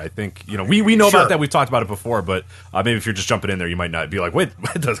to there? I think we know about that. We've talked about it before, but maybe if you're just jumping in there, you might not be like, wait,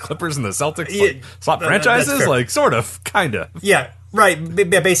 does Clippers and the Celtics swap franchises? Like, sort of, kind of. Yeah, right.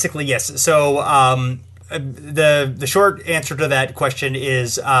 Basically, yes. So the short answer to that question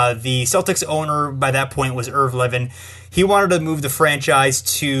is the Celtics owner by that point was Irv Levin. He wanted to move the franchise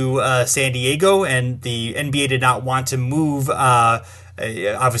to San Diego, and the NBA did not want to move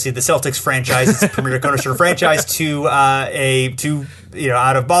obviously the Celtics franchise, it's a premier cornerstone franchise, to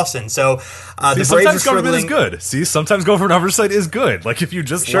out of Boston. So the Braves are struggling. Is good. See, sometimes going for an oversight is good. Like if you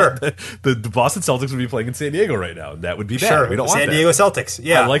just want the Boston Celtics would be playing in San Diego right now. That would be bad. Sure. We don't want San Diego Celtics.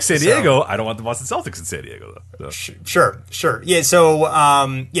 Yeah, I like San Diego. I don't want the Boston Celtics in San Diego though. So. Sure. Yeah. So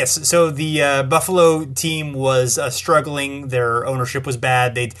yes. So the Buffalo team was struggling. Their ownership was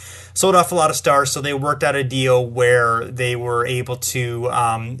bad. They'd sold off a lot of stars, so they worked out a deal where they were able to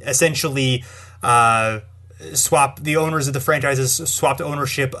essentially swap the owners of the franchises, swapped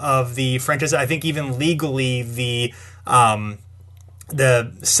ownership of the franchise. I think even legally the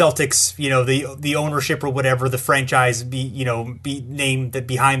Celtics, the ownership or whatever, the franchise be named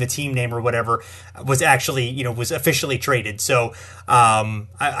behind the team name or whatever was actually, was officially traded. So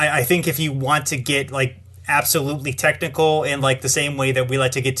I think if you want to get like absolutely technical in like the same way that we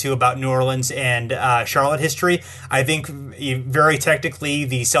like to get to about New Orleans and Charlotte history, I think very technically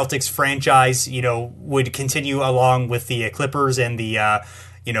the Celtics franchise, would continue along with the Clippers, and the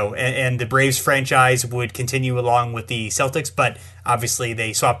and the Braves franchise would continue along with the Celtics, but obviously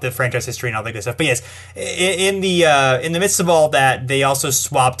they swapped the franchise history and all that good stuff. But yes, in the midst of all that, they also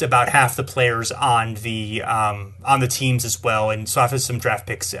swapped about half the players on the teams as well, and swapped some draft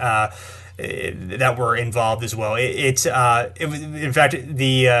picks. that were involved as well. It was, in fact,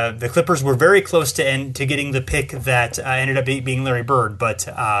 the Clippers were very close to getting the pick that ended up being Larry Bird, but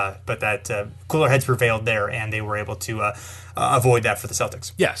that cooler heads prevailed there, and they were able to avoid that for the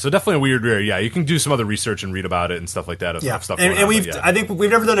Celtics. Yeah, so definitely a weird year. Yeah, you can do some other research and read about it and stuff like that. Stuff and we've I think we've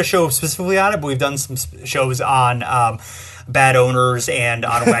never done a show specifically on it, but we've done some shows on bad owners and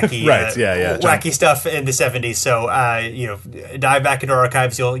on wacky wacky stuff in the 70s. So dive back into our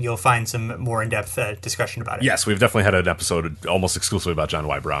archives, you'll find some more in-depth discussion about it. Yes, we've definitely had an episode almost exclusively about John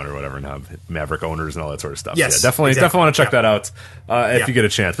Y. Brown or whatever, and how Maverick owners and all that sort of stuff. Yes, so definitely want to check that out if you get a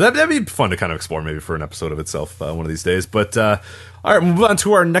chance. But that'd be fun to kind of explore maybe for an episode of itself one of these days. But all right, move on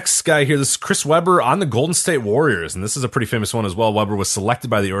to our next guy here. This is Chris Webber on the Golden State Warriors, and this is a pretty famous one as well. Webber was selected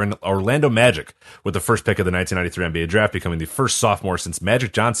by the Orlando Magic with the first pick of the 1993 NBA draft, becoming the first sophomore since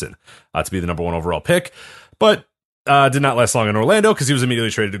Magic Johnson to be the number 1 overall pick, but did not last long in Orlando because he was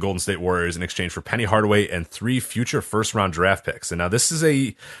immediately traded to Golden State Warriors in exchange for Penny Hardaway and 3 future first-round draft picks. And now this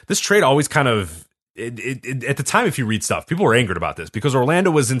trade always kind of... at the time, if you read stuff, people were angered about this because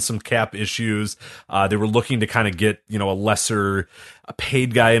Orlando was in some cap issues. They were looking to kind of get, a lesser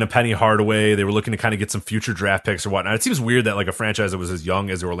paid guy in a Penny Hardaway. They were looking to kind of get some future draft picks or whatnot. It seems weird that like a franchise that was as young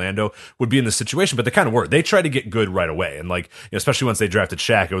as Orlando would be in this situation, but they kind of were. They tried to get good right away. And especially once they drafted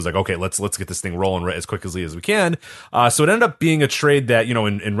Shaq, it was like, okay, let's get this thing rolling as quickly as we can. So it ended up being a trade that,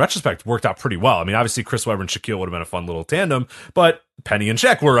 in retrospect worked out pretty well. I mean, obviously Chris Webber and Shaquille would have been a fun little tandem, but Penny and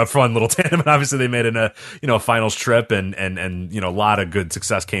Shaq were a fun little tandem, and obviously they made it a finals trip, and a lot of good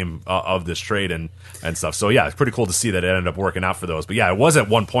success came of this trade and stuff. So yeah, it's pretty cool to see that it ended up working out for those. But yeah, it was at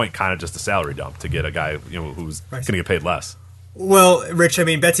one point kind of just a salary dump to get a guy who's going to get paid less. Well, Rich, I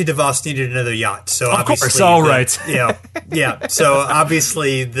mean, Betsy DeVos needed another yacht, so of course, right. Yeah. So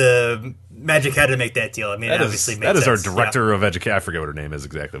obviously the Magic had to make that deal. I mean, that obviously made sense. Our director of education. I forget what her name is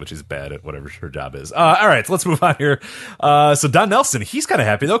exactly, but she's bad at whatever her job is. All right, let's move on here. So Don Nelson, he's kind of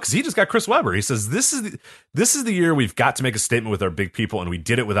happy though because he just got Chris Webber. He says this is the year we've got to make a statement with our big people, and we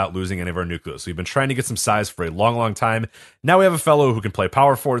did it without losing any of our nucleus. We've been trying to get some size for a long, long time. Now we have a fellow who can play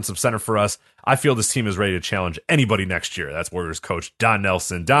power forward and some center for us. I feel this team is ready to challenge anybody next year. That's Warriors coach Don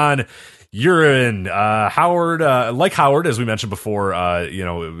Nelson. Don, you're in. Howard, like Howard, as we mentioned before,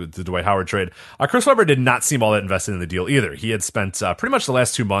 the Dwight Howard trade. Chris Webber did not seem all that invested in the deal either. He had spent pretty much the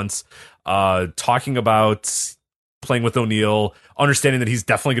last 2 months talking about playing with O'Neal, understanding that he's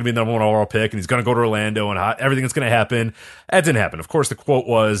definitely going to be the number 1 overall pick and he's going to go to Orlando and everything that's going to happen. That didn't happen. Of course, the quote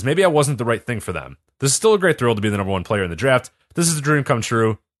was, maybe I wasn't the right thing for them. This is still a great thrill to be the number 1 player in the draft. This is a dream come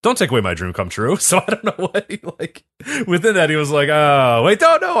true. Don't take away my dream come true. So I don't know what within that he was like, oh, wait,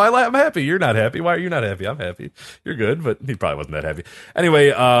 no, I'm happy. You're not happy. Why are you not happy? I'm happy. You're good. But he probably wasn't that happy. Anyway,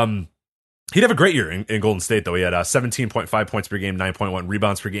 he'd have a great year in Golden State, though. He had 17.5 points per game, 9.1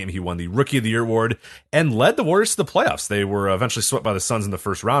 rebounds per game. He won the Rookie of the Year award and led the Warriors to the playoffs. They were eventually swept by the Suns in the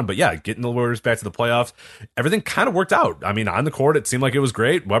first round. But yeah, getting the Warriors back to the playoffs, everything kind of worked out. I mean, on the court, it seemed like it was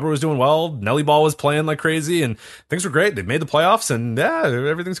great. Webber was doing well. Nelly Ball was playing like crazy, and things were great. They made the playoffs, and yeah,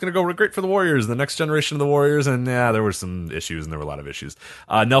 everything's going to go great for the Warriors, the next generation of the Warriors. And yeah, there were some issues, and there were a lot of issues.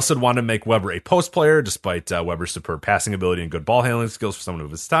 Nelson wanted to make Webber a post player, despite Webber's superb passing ability and good ball handling skills for someone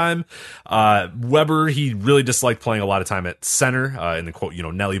of his time. Webber, he really disliked playing a lot of time at center in the quote,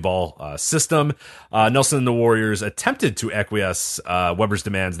 Nelly Ball system. Nelson and the Warriors attempted to acquiesce Webber's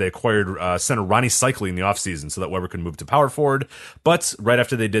demands. They acquired center Ronnie Cycli in the offseason so that Webber could move to power forward. But right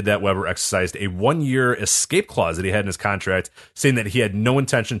after they did that, Webber exercised a 1-year escape clause that he had in his contract, saying that he had no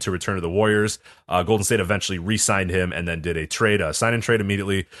intention to return to the Warriors. Golden State eventually re-signed him and then did a trade, sign and trade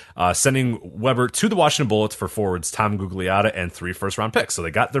immediately, sending Webber to the Washington Bullets for forwards Tom Gugliotta and 3 first-round picks. So they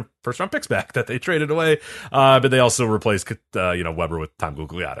got their first-round picks back that they traded away, but they also replaced Webber with Tom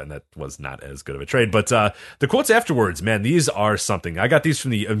Gugliotta, and that was not as good of a trade. But the quotes afterwards, man, these are something. I got these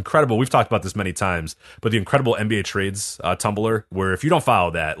from the incredible, we've talked about this many times, but the incredible NBA trades Tumblr, where if you don't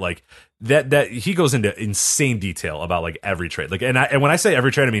follow that, that he goes into insane detail about every trade. And when I say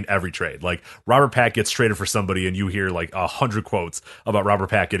every trade, I mean every trade. Robert Pack gets traded for somebody, and you hear 100 quotes about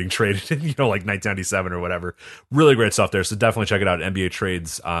Robert Pack getting traded in 1997 or whatever. Really great stuff there. So definitely check it out. NBA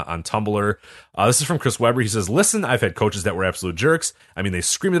trades on Tumblr. This is from Chris Webber. He says, "Listen, I've had coaches that were absolute jerks. I mean, they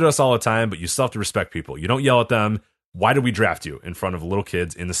screamed at us all the time, but you still have to respect people. You don't yell at them. Why did we draft you in front of little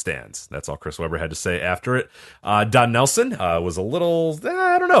kids in the stands?" That's all Chris Webber had to say after it. Don Nelson was a little,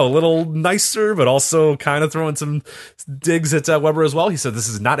 a little nicer, but also kind of throwing some digs at Webber as well. He said, "This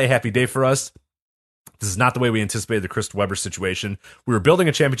is not a happy day for us. This is not the way we anticipated the Chris Webber situation. We were building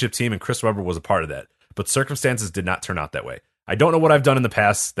a championship team, and Chris Webber was a part of that. But circumstances did not turn out that way. I don't know what I've done in the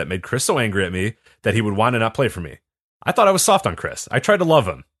past that made Chris so angry at me that he would want to not play for me. I thought I was soft on Chris. I tried to love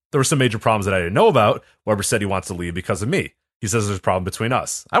him. There were some major problems that I didn't know about. Weber said he wants to leave because of me. He says there's a problem between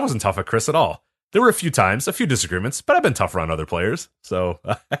us. I wasn't tough at Chris at all. There were a few disagreements, but I've been tougher on other players. So,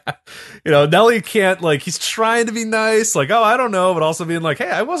 Nelly can't, he's trying to be nice, oh, I don't know, but also being like,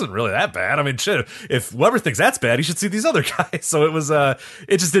 hey, I wasn't really that bad. I mean, shit, if Weber thinks that's bad, he should see these other guys. So it was,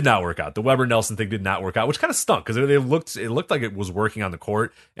 it just did not work out. The Weber-Nelson thing did not work out, which kind of stunk because it looked like it was working on the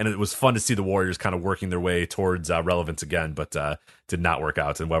court, and it was fun to see the Warriors kind of working their way towards relevance again, but did not work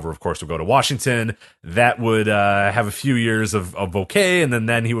out. And Weber, of course, would go to Washington. That would have a few years of okay, and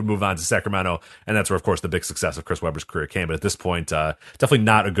then he would move on to Sacramento. And that's where, of course, the big success of Chris Webber's career came. But at this point, definitely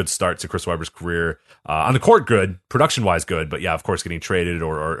not a good start to Chris Webber's career. On the court, good. Production-wise, good. But yeah, of course, getting traded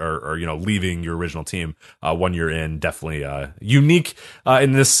or leaving your original team 1 year in, definitely unique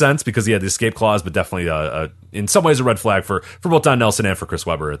in this sense because he had the escape clause, but definitely in some ways a red flag for both Don Nelson and for Chris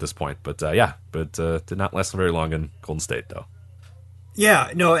Webber at this point. But did not last very long in Golden State, though.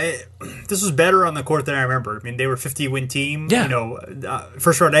 Yeah, no, this was better on the court than I remember. I mean, they were a 50-win team. Yeah.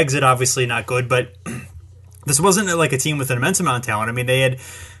 First round exit, obviously not good, but this wasn't like a team with an immense amount of talent. I mean, they had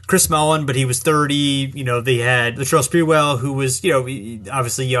Chris Mullin, but he was 30. They had Latrell Sprewell, who was,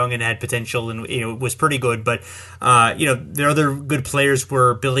 obviously young and had potential and, was pretty good. But, their other good players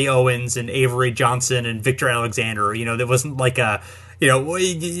were Billy Owens and Avery Johnson and Victor Alexander. There wasn't like a...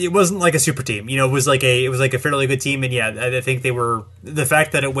 it wasn't like a super team. It was like a fairly good team, and yeah, I think the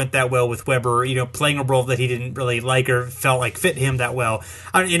fact that it went that well with Weber, playing a role that he didn't really like or felt like fit him that well.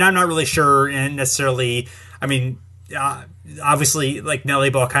 And I'm not really sure, and necessarily, I mean, obviously,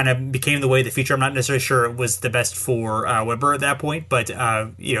 Nelly Ball kind of became the way of the future. I'm not necessarily sure it was the best for Weber at that point, but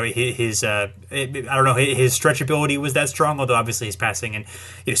his I don't know, his stretchability was that strong. Although obviously his passing and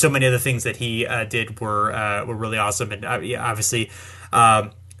so many other things that he did were really awesome. And obviously,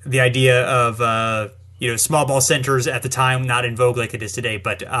 the idea of small ball centers at the time not in vogue like it is today.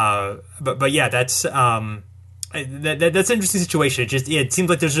 But yeah, that's that's an interesting situation. It seems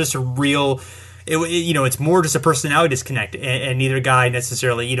like there's just a real. It's more just a personality disconnect, and neither guy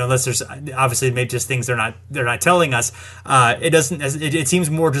necessarily, unless there's obviously maybe just things they're not telling us. It doesn't. It seems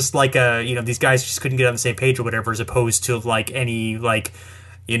more just like these guys just couldn't get on the same page or whatever, as opposed to any real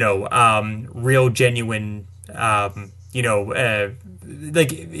genuine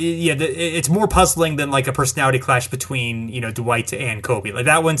it's more puzzling than like a personality clash between Dwight and Kobe. Like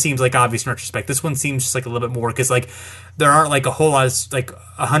that one seems like obvious in retrospect. This one seems just like a little bit more because there aren't like a whole lot of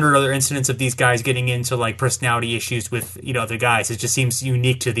 100 other incidents of these guys getting into personality issues with other guys. It just seems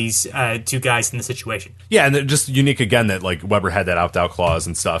unique to these two guys in the situation. Yeah, and just unique again that Weber had that opt-out clause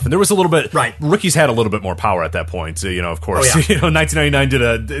and stuff, and there was a little bit. Right, rookies had a little bit more power at that point. So, of course,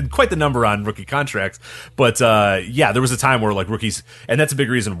 1999 did quite the number on rookie contracts, but there was a time where rookies. And that's a big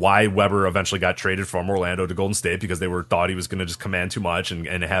reason why Weber eventually got traded from Orlando to Golden State, because they thought he was going to just command too much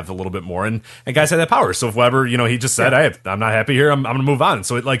and have a little bit more. And guys had that power. So if Weber, he just said, hey, I'm not happy here, I'm going to move on.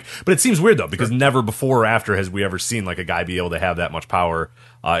 So but it seems weird though, because never before or after has we ever seen a guy be able to have that much power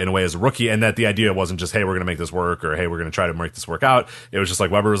in a way as a rookie. And that the idea wasn't just, hey, we're going to make this work, or hey, we're going to try to make this work out. It was just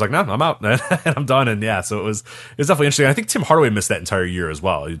Weber was like, no, I'm out and I'm done. And yeah, so it was definitely interesting. I think Tim Hardaway missed that entire year as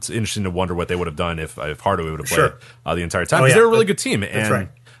well. It's interesting to wonder what they would have done if Hardaway would have played the entire time, because they were a really good team. And right.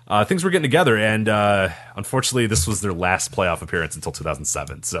 Things were getting together, and unfortunately, this was their last playoff appearance until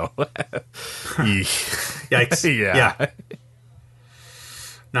 2007. So, yikes! Yeah,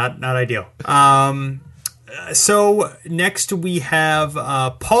 not ideal. So next we have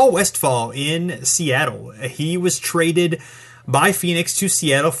Paul Westphal in Seattle. He was traded by Phoenix to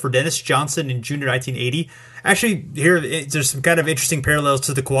Seattle for Dennis Johnson in June of 1980. Actually, here there's some kind of interesting parallels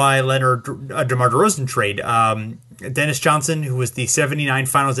to the Kawhi Leonard DeMar DeRozan trade. Dennis Johnson, who was the 79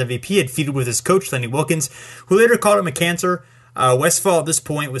 Finals MVP, had feuded with his coach, Lenny Wilkins, who later called him a cancer. Westphal at this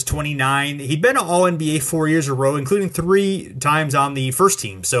point was 29. He'd been an All-NBA 4 years in a row, including 3 times on the first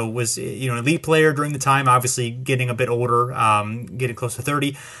team. So was an elite player during the time, obviously getting a bit older, getting close to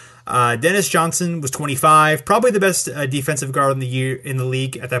 30. Dennis Johnson was 25, probably the best defensive guard in the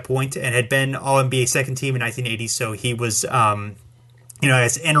league at that point, and had been All-NBA second team in 1980. So he was,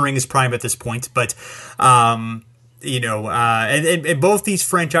 entering his prime at this point. But and both these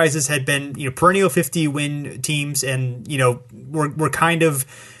franchises had been perennial 50-win teams, and were kind of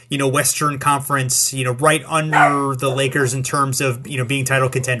Western Conference right under the Lakers in terms of being title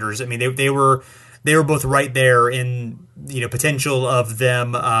contenders. I mean they were both right there in potential of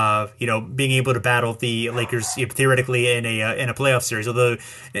them, being able to battle the Lakers theoretically in a playoff series. Although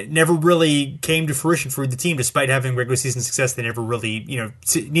it never really came to fruition for the team, despite having regular season success. They never really,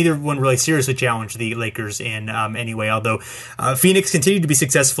 neither one really seriously challenged the Lakers in any way. Although Phoenix continued to be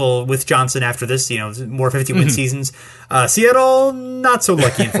successful with Johnson after this, more 50-win seasons. Seattle, not so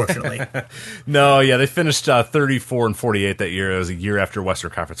lucky, unfortunately. No, yeah, they finished 34-48 that year. It was a year after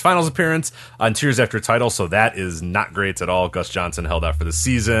Western Conference Finals appearance, and 2 years after a title, so that is not great at all. Gus Johnson held out for the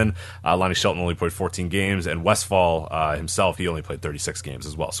season. Lonnie Shelton only played 14 games, and Westphal himself, he only played 36 games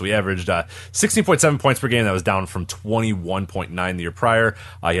as well. So he averaged 16.7 points per game. That was down from 21.9 the year prior.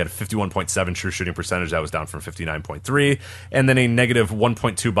 He had a 51.7 true shooting percentage. That was down from 59.3. And then a negative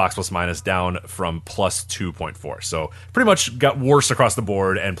 1.2 box plus minus, down from plus 2.4. So pretty much got worse across the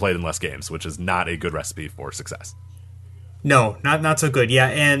board and played in less games, which is not a good recipe for success. No, not so good. Yeah,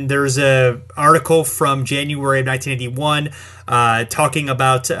 and there's a article from January of 1981 talking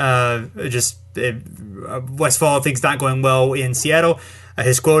about Westphal, things not going well in Seattle.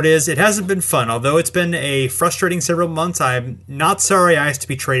 His quote is, "It hasn't been fun. Although it's been a frustrating several months, I'm not sorry I asked to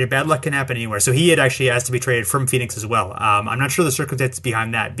be traded. Bad luck can happen anywhere." So he had actually asked to be traded from Phoenix as well. I'm not sure the circumstances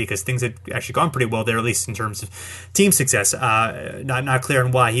behind that, because things had actually gone pretty well there, at least in terms of team success. Not clear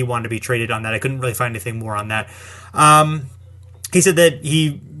on why he wanted to be traded on that. I couldn't really find anything more on that. He said that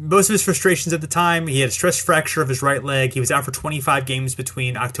most of his frustrations at the time, he had a stress fracture of his right leg. He was out for 25 games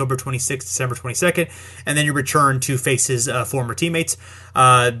between October 26th and December 22nd, and then he returned to face his former teammates.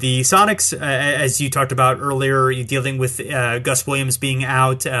 The Sonics, as you talked about earlier, dealing with Gus Williams being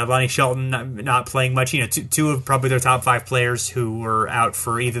out, Lonnie Shelton not playing much. Two of probably their top 5 players who were out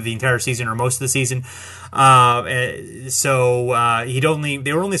for either the entire season or most of the season. So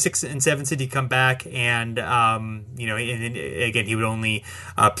they were only 6-7 since he come back, and and again he would only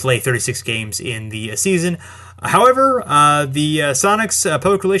play 36 games in the season. However, the Sonics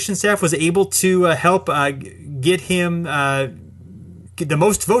public relations staff was able to help get him the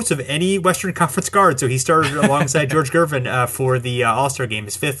most votes of any Western Conference guard. So he started alongside George Gervin for the All-Star game,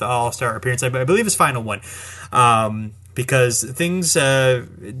 his 5th All-Star appearance, I believe his final one. Because things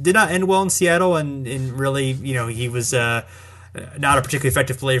did not end well in Seattle, and really, he was not a particularly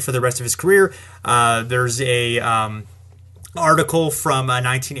effective player for the rest of his career. There's a article from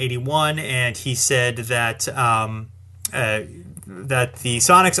 1981, and he said that that the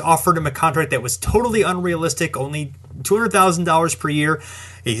Sonics offered him a contract that was totally unrealistic, only $200,000 per year.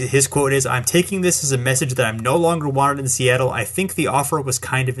 His quote is, "I'm taking this as a message that I'm no longer wanted in Seattle. I think the offer was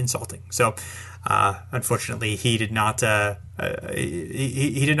kind of insulting." So, unfortunately, he did not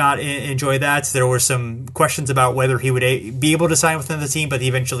he did not enjoy that. There were some questions about whether he would be able to sign with another team, but he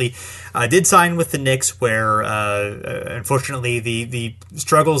eventually did sign with the Knicks, where unfortunately the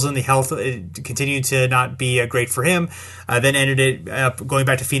struggles and the health continued to not be great for him. Then ended up going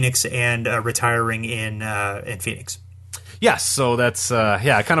back to Phoenix and retiring in Phoenix. Yes, so that's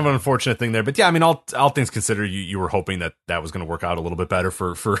kind of an unfortunate thing there, but yeah, I mean, all things considered, you were hoping that was going to work out a little bit better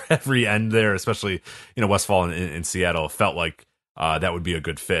for every end there, especially Westphal in Seattle. It felt like that would be a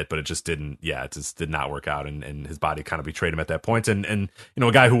good fit, but it just didn't. Yeah, it just did not work out, and his body kind of betrayed him at that point. And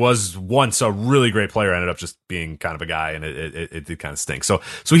a guy who was once a really great player ended up just being kind of a guy, and it did kind of stink. So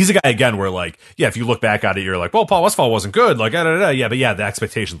he's a guy again where, like, yeah, if you look back at it, you're like, well, Paul Westphal wasn't good, like, yeah, but yeah, the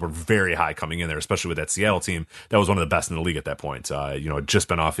expectations were very high coming in there, especially with that Seattle team that was one of the best in the league at that point. Had just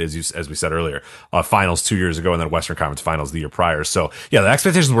been off, as we said earlier, finals 2 years ago, and then Western Conference Finals the year prior. So yeah, the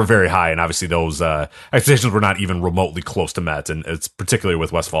expectations were very high, and obviously those expectations were not even remotely close to met, and it's particularly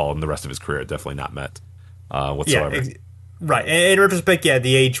with Westphal and the rest of his career, definitely not met whatsoever. Yeah, right. In retrospect, yeah,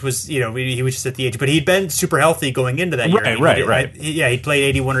 the age was, he was just at the age, but he'd been super healthy going into that year. Right. He'd played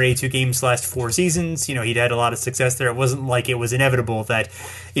 81 or 82 games last 4 seasons. He'd had a lot of success there. It wasn't like it was inevitable that,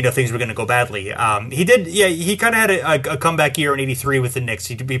 things were going to go badly. He kind of had a comeback year in 83 with the Knicks.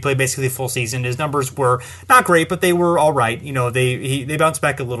 He played basically the full season. His numbers were not great, but they were all right. They bounced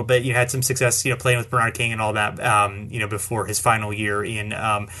back a little bit. Had some success, playing with Bernard King and all that, before his final year in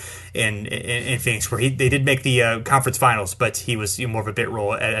Phoenix, where they did make the conference finals, but he was more of a bit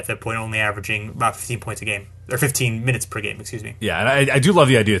role at that point, only averaging about 15 points a game. Or 15 minutes per game, excuse me. Yeah, and I do love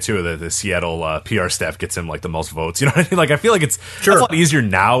the idea, too, that the Seattle PR staff gets him, like, the most votes. You know what I mean? Like, I feel like it's a lot easier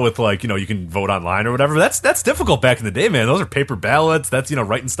now with, like, you can vote online or whatever. That's difficult back in the day, man. Those are paper ballots. That's,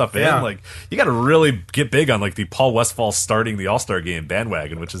 writing stuff in. Like, you got to really get big on, like, the Paul Westphal starting the All-Star game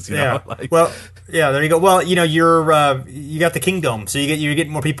bandwagon, which is, like... Well, yeah, there you go. Well, you got the Kingdom, so you get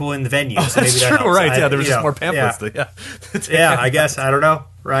more people in the venue. Oh, so that's maybe true, right. Yeah, there was just more pamphlets. Yeah, I guess. I don't know.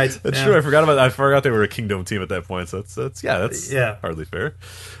 Right. That's true. I forgot they were a Kingdom team at that point. So that's hardly fair.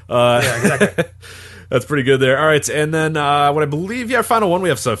 Yeah, exactly. That's pretty good there. All right, and then what I believe, our final one, we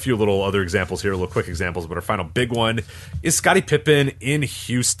have a few little other examples here, little quick examples, but our final big one is Scottie Pippen in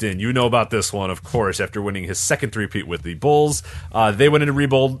Houston. You know about this one, of course, after winning his second three-peat with the Bulls. They went into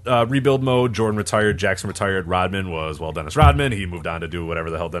rebuild mode. Jordan retired, Jackson retired, Rodman was, Dennis Rodman. He moved on to do whatever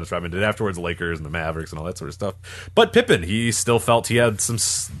the hell Dennis Rodman did afterwards, the Lakers and the Mavericks and all that sort of stuff. But Pippen, he still felt he had some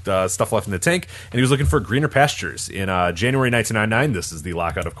stuff left in the tank, and he was looking for greener pastures. In January 1999, this is the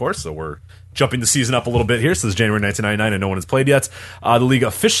lockout, of course, so we're jumping the season up a little bit here. So this is January 1999 and no one has played yet. The league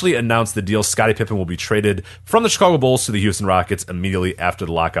officially announced the deal. Scottie Pippen will be traded from the Chicago Bulls to the Houston Rockets immediately after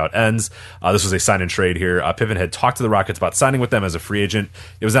the lockout ends. This was a sign and trade here. Pippen had talked to the Rockets about signing with them as a free agent.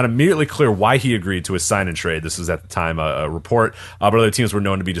 It was not immediately clear why he agreed to a sign and trade. This was at the time a report, but other teams were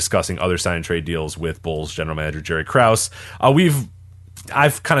known to be discussing other sign and trade deals with Bulls general manager Jerry Krause.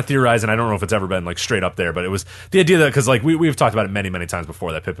 I've kind of theorized, and I don't know if it's ever been like straight up there, but it was the idea that, because like we've talked about it many times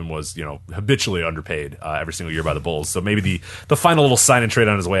before, that Pippen was, habitually underpaid every single year by the Bulls. So maybe the final little sign and trade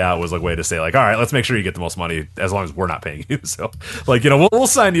on his way out was like a way to say like, all right, let's make sure you get the most money as long as we're not paying you. So like, we'll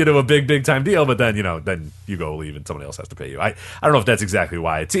sign you to a big time deal, but then then you go leave and somebody else has to pay you. I don't know if that's exactly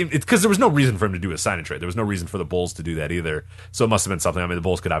why it seemed, because there was no reason for him to do a sign and trade. There was no reason for the Bulls to do that either. So it must have been something. I mean, the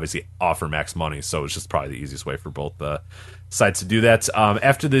Bulls could obviously offer max money, so it's just probably the easiest way for both sides to do that.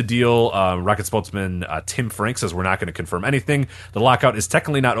 After the deal, Rocket spokesman Tim Frank says we're not going to confirm anything. The lockout is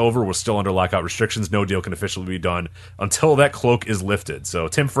technically not over. We're still under lockout restrictions. No deal can officially be done until that cloak is lifted. So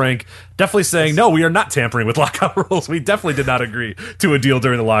Tim Frank definitely saying, no, we are not tampering with lockout rules. We definitely did not agree to a deal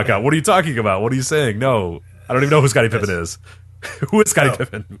during the lockout. What are you talking about? What are you saying? No, I don't even know who Scottie Pippen is. Who is Scottie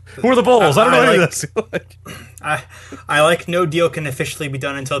Pippen? Who are the Bulls? I don't know any of this. I like no deal can officially be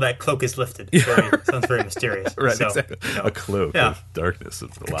done until that cloak is lifted. Sounds very mysterious. Right, so, exactly. A cloak of darkness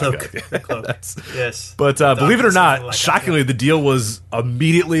of the lockout. Cloak. Yes. But believe it or not, shockingly, the deal was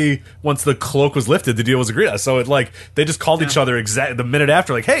immediately, once the cloak was lifted, the deal was agreed on. So they just called each other the minute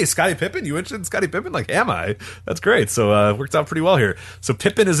after, like, hey, Scottie Pippen, you interested in Scottie Pippen? Like, am I? That's great. So it worked out pretty well here. So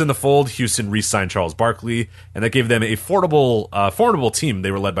Pippen is in the fold. Houston re-signed Charles Barkley, and that gave them a formidable team. They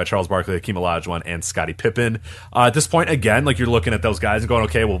were led by Charles Barkley, Hakeem Olajuwon, and Scottie Pippen. At this point, again, like you're looking at those guys and going,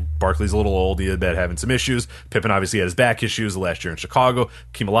 okay, well, Barkley's a little old. He had been having some issues. Pippen obviously had his back issues the last year in Chicago.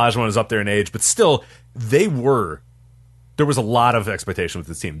 Hakeem Olajuwon is up there in age, but still, there was a lot of expectation with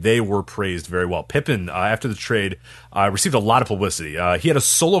this team. They were praised very well. Pippen, after the trade, received a lot of publicity. He had a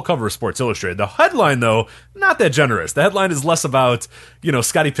solo cover of Sports Illustrated. The headline, though, not that generous. The headline is less about,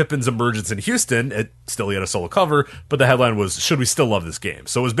 Scottie Pippen's emergence in Houston. He had a solo cover, but the headline was, should we still love this game?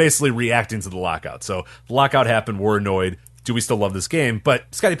 So it was basically reacting to the lockout. So the lockout happened, we're annoyed. Do we still love this game?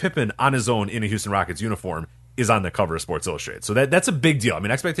 But Scottie Pippen, on his own, in a Houston Rockets uniform, is on the cover of Sports Illustrated. So that's a big deal. I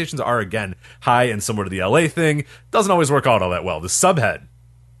mean, expectations are, again, high, and similar to the LA thing, doesn't always work out all that well. The subhead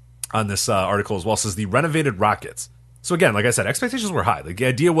on this article as well says the renovated Rockets. So again, like I said, expectations were high. Like the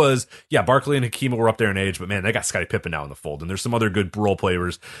idea was, Barkley and Hakeem were up there in age, but man, they got Scottie Pippen now in the fold, and there's some other good role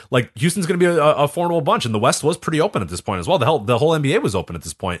players. Like Houston's going to be a formidable bunch, and the West was pretty open at this point as well. The whole NBA was open at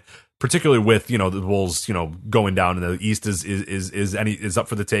this point, particularly with the Bulls going down, and the East is up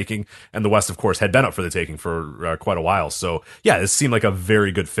for the taking, and the West of course had been up for the taking for quite a while. So it seemed like a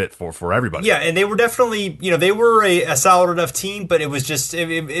very good fit for everybody. Yeah, and they were definitely they were a solid enough team, but it was just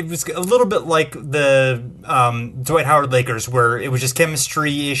it was a little bit like the Dwight Howard Lakers, where it was just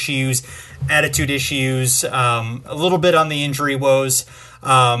chemistry issues, attitude issues, a little bit on the injury woes.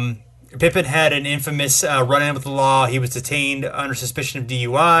 Pippen had an infamous run-in with the law. He was detained under suspicion of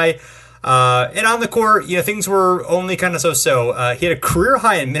DUI. And on the court, things were only kind of so-so. He had a career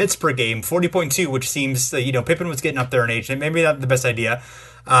high in minutes per game, 40.2, which seems that, Pippen was getting up there in age. Maybe not the best idea.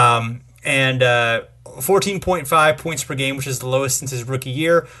 And 14.5 points per game, which is the lowest since his rookie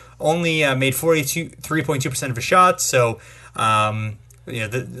year. Only made 3.2% of his shots. So, a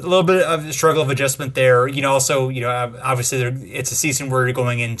little bit of a struggle of adjustment there. Obviously it's a season where you're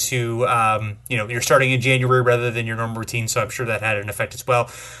going into, you're starting in January rather than your normal routine. So I'm sure that had an effect as well.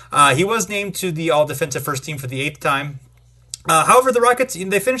 He was named to the all-defensive first team for the 8th time. However, the Rockets,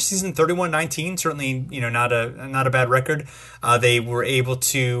 they finished season 31-19. Certainly, not a bad record. They were able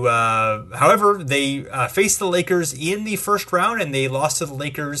to, however, they faced the Lakers in the first round, and they lost to the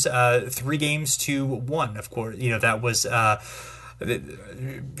Lakers 3-1. Of course, that was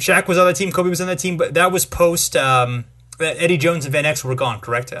Shaq was on that team, Kobe was on that team, but that was post. Eddie Jones and Van Exel were gone,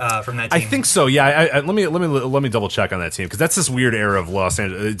 correct? From that team, I think so. Yeah, let me double check on that team, because that's this weird era of Los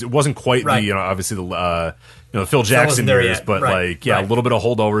Angeles. It wasn't quite the obviously the Phil Jackson years, yet. But a little bit of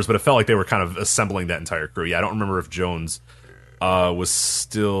holdovers. But it felt like they were kind of assembling that entire crew. Yeah, I don't remember if Jones was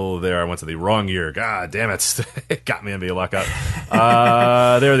still there. I went to the wrong year. God damn it. It got me NBA lockout.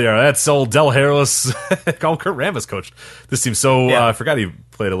 There they are. That's old Del Harris. Call Kurt Rambis coached this team. So I forgot he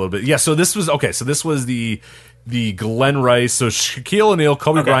played a little bit. Yeah, so this was the Glenn Rice. So Shaquille O'Neal,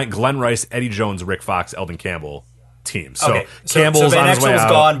 Kobe Bryant, Glenn Rice, Eddie Jones, Rick Fox, Eldon Campbell team. So Campbell's on his way out.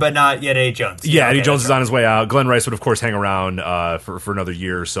 Gone, but not yet Eddie Jones. Yeah, Eddie Jones is on his way out. Glenn Rice would, of course, hang around for another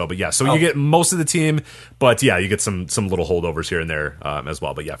year or so. But yeah, so you get most of the team, but yeah, you get some little holdovers here and there as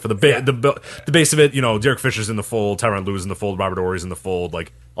well. But yeah, for the base of it, Derek Fisher's in the fold, Tyronn Lue's in the fold, Robert Horry's in the fold.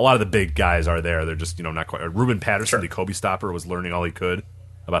 Like a lot of the big guys are there. They're just not quite. Ruben Patterson, the Kobe stopper, was learning all he could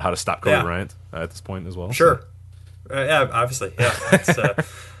about how to stop Kobe Bryant at this point as well. Sure. Yeah, obviously. Yeah. It's,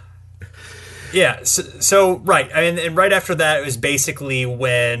 yeah. So right. I mean, and right after that, it was basically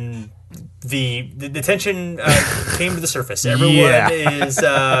when the tension came to the surface. Everyone is,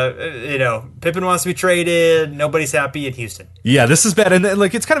 Pippen wants to be traded. Nobody's happy in Houston. Yeah, this is bad. And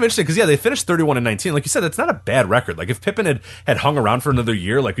like, it's kind of interesting because, they finished 31-19. Like you said, that's not a bad record. Like, if Pippen had hung around for another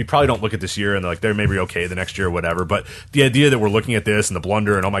year, like, we probably don't look at this year and like, they're maybe okay the next year or whatever. But the idea that we're looking at this and the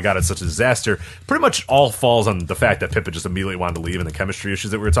blunder and, oh my God, it's such a disaster, pretty much all falls on the fact that Pippen just immediately wanted to leave and the chemistry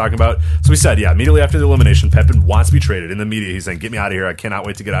issues that we were talking about. So we said, immediately after the elimination, Pippen wants to be traded. In the media, he's saying, get me out of here. I cannot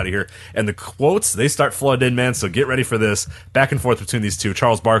wait to get out of here. And the quotes, they start flooding in, man, so get ready for this. Back and forth between these two.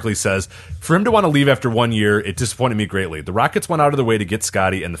 Charles Barkley says, for him to want to leave after 1 year, it disappointed me greatly. The Rockets went out of their way to get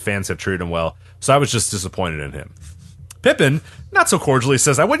Scottie, and the fans have treated him well, so I was just disappointed in him. Pippen, not so cordially,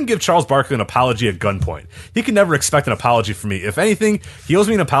 says, I wouldn't give Charles Barkley an apology at gunpoint. He can never expect an apology from me. If anything, he owes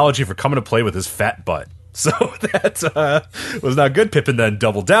me an apology for coming to play with his fat butt. So that was not good. Pippen then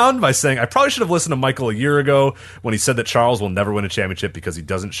doubled down by saying, I probably should have listened to Michael a year ago when he said that Charles will never win a championship because he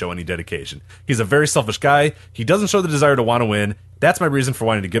doesn't show any dedication. He's a very selfish guy. He doesn't show the desire to want to win. That's my reason for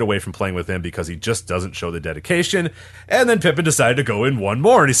wanting to get away from playing with him, because he just doesn't show the dedication. And then Pippen decided to go in one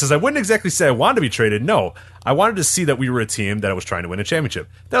more. And he says, I wouldn't exactly say I wanted to be traded. No, I wanted to see that we were a team that was trying to win a championship.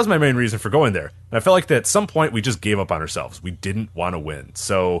 That was my main reason for going there. And I felt like that at some point we just gave up on ourselves. We didn't want to win.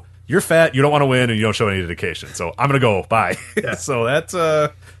 So you're fat, you don't want to win, and you don't show any dedication. So I'm going to go. Bye. Yeah. So that's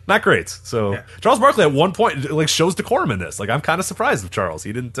not great. So Charles Barkley at one point shows decorum in this. Like, I'm kind of surprised with Charles.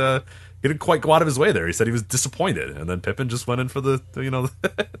 He didn't quite go out of his way there. He said he was disappointed, and then Pippen just went in for the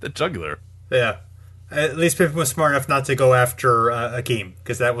the jugular. Yeah. At least Pippen was smart enough not to go after Akeem,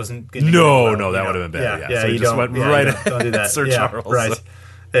 because that wasn't good. No, that would have been bad. Yeah. So he just went right at don't do that. Sir Charles. Right. So.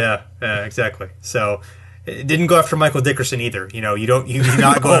 Yeah, exactly. So it didn't go after Michael Dickerson either. You do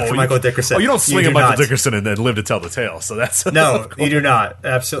not go after Michael Dickerson. Oh, you don't swing at Michael Dickerson and then live to tell the tale. So that's no, you do not.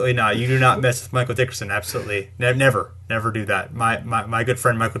 Absolutely not. You do not mess with Michael Dickerson. Absolutely, never do that. My good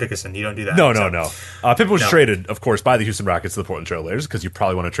friend Michael Dickerson. You don't do that. No. Pippen was traded, of course, by the Houston Rockets to the Portland Trail Blazers, because you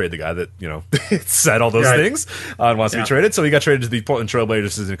probably want to trade the guy that said all those things and wants to be traded. So he got traded to the Portland Trail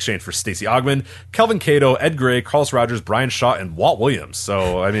Blazers in exchange for Stacey Augmon, Kelvin Cato, Ed Gray, Carlos Rogers, Brian Shaw, and Walt Williams.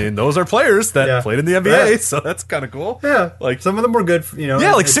 So I mean, those are players that played in the NBA. Yeah. So that's kind of cool. Yeah, like some of them were good.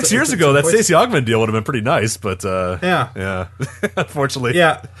 Yeah, like 6 years ago, that Stacey Augmon deal would have been pretty nice, but yeah, unfortunately,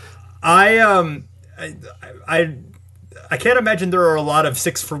 yeah. I can't imagine there are a lot of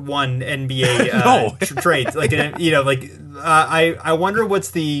 6-for-1 NBA trades. Like I wonder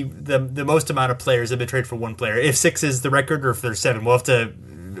what's the most amount of players that have been traded for one player. If 6 is the record, or if there's 7, we'll have to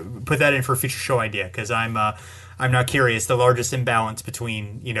put that in for a future show idea, because I'm not curious. The largest imbalance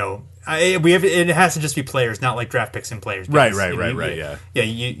between it has to just be players, not like draft picks and players. Because, right.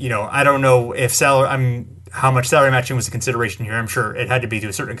 Yeah. I don't know if how much salary matching was a consideration here. I'm sure it had to be to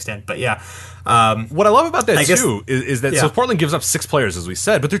a certain extent, but yeah. What I love about that too is that so Portland gives up 6 players, as we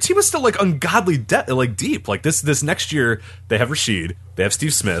said, but their team is still ungodly deep. Like this next year, they have Rasheed, they have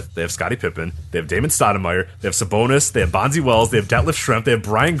Steve Smith, they have Scottie Pippen, they have Damon Stoudemire, they have Sabonis, they have Bonzi Wells, they have Detlef Schrempf, they have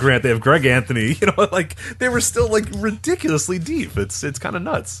Brian Grant, they have Greg Anthony. They were still ridiculously deep. It's kind of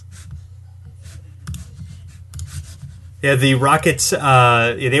nuts. Yeah, the Rockets,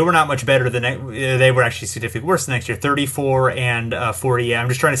 they were not much better they were actually significantly worse the next year, 34 and 40. Yeah, I'm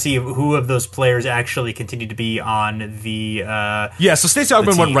just trying to see who of those players actually continued to be on the so Stacey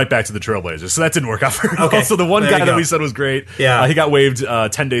Augmon went right back to the Trailblazers, so that didn't work out very well. So the one guy that we said was great, he got waived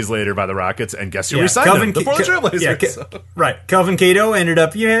 10 days later by the Rockets, and guess who re-signed him? The Portland Trailblazers. Right. Kelvin Cato ended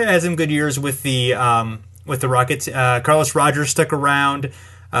up, had some good years with the Rockets. Carlos Rogers stuck around.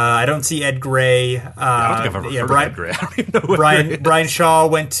 I don't see Ed Gray. I don't think I've ever heard of Ed Gray. I don't even know Brian Shaw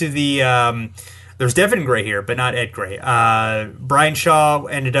went to the... there's Devin Gray here, but not Ed Gray. Brian Shaw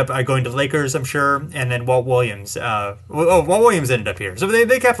ended up going to Lakers, I'm sure, and then Walt Williams. Walt Williams ended up here. So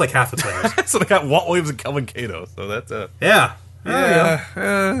they kept half the players. So they got Walt Williams and Kelvin Cato. So that's... Yeah.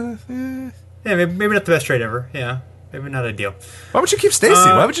 Yeah, maybe not the best trade ever. Yeah. maybe not ideal. Why would you keep Stacey?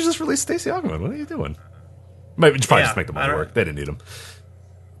 Why would you just release Stacey Augmon? What are you doing? Maybe probably just make the money work. They didn't need him.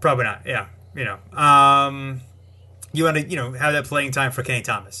 Probably not. Yeah, you know. You want to have that playing time for Kenny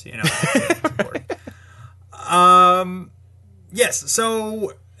Thomas. You know. Yes.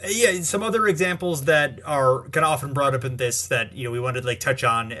 So yeah, some other examples that are kind of often brought up in this that we wanted to like touch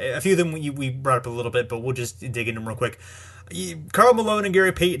on. A few of them we brought up a little bit, but we'll just dig into them real quick. Karl Malone and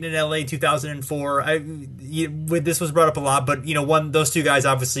Gary Payton in LA 2004. This was brought up a lot, but those two guys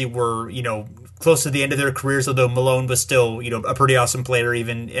obviously were close to the end of their careers, although Malone was still a pretty awesome player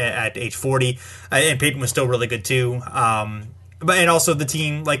even at age 40, and Payton was still really good too. And also the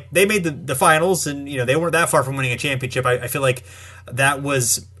team, like, they made the finals, and they weren't that far from winning a championship. I feel like that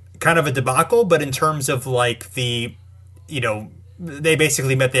was kind of a debacle, but in terms of like the they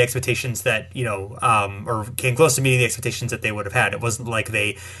basically met the expectations that, or came close to meeting the expectations that they would have had. It wasn't like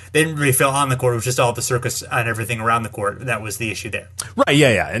they didn't really feel on the court. It was just all the circus and everything around the court. That was the issue there. Right,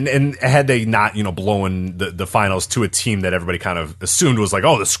 yeah. And had they not, blown the finals to a team that everybody kind of assumed was like,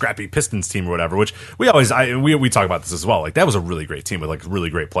 oh, the scrappy Pistons team or whatever, which we talk about this as well. Like, that was a really great team with like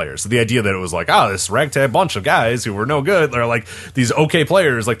really great players. So the idea that it was like, oh, this ragtag bunch of guys who were no good, they're like these okay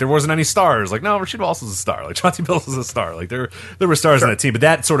players, like there wasn't any stars. Like, no, Rasheed Wallace was a star. Like, Chauncey Billups was a star. Like, there were stars on that team, but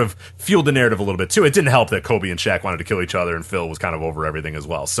that sort of fueled the narrative a little bit too. It didn't help that Kobe and Shaq wanted to kill each other and Phil was kind of over everything as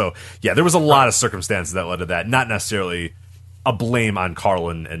well. So yeah, there was a lot of circumstances that led to that. Not necessarily a blame on Karl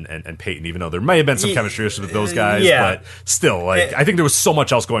and Peyton, even though there may have been some chemistry issues with those guys, but still, like, I think there was so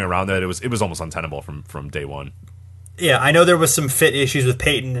much else going around that it was almost untenable from day one. Yeah, I know there was some fit issues with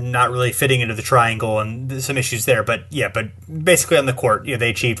Peyton and not really fitting into the triangle and some issues there, but basically on the court, they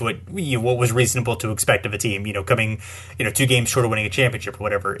achieved what was reasonable to expect of a team, coming, 2 games short of winning a championship or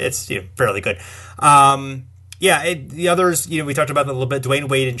whatever. It's fairly good. The others, we talked about that a little bit. Dwayne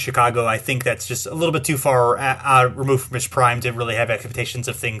Wade in Chicago, I think that's just a little bit too far removed from his prime to really have expectations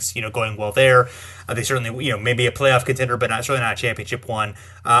of things, going well there. They certainly, maybe a playoff contender, but certainly not a championship one.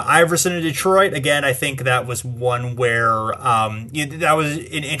 Iverson in Detroit, again, I think that was one where that was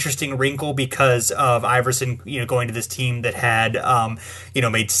an interesting wrinkle because of Iverson, going to this team that had,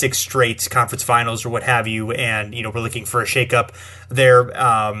 made 6 straight conference finals or what have you, and, we're looking for a shakeup there.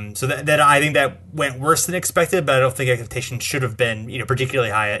 So that I think that went worse than expected, but I don't think expectations should have been,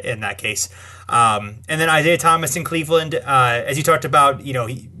 particularly high in that case. And then Isaiah Thomas in Cleveland, as you talked about,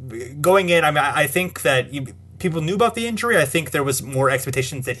 going in, I mean, I think that people knew about the injury. I think there was more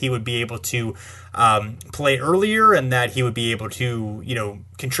expectations that he would be able to play earlier and that he would be able to,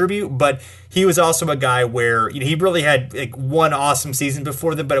 contribute. But he was also a guy where, he really had like one awesome season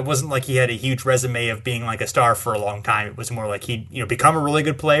before them, but it wasn't like he had a huge resume of being like a star for a long time. It was more like he'd, become a really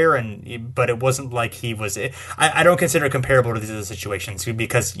good player, but it wasn't like he was. I don't consider it comparable to these other situations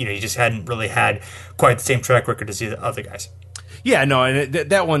because, he just hadn't really had quite the same track record as the other guys. Yeah, no, and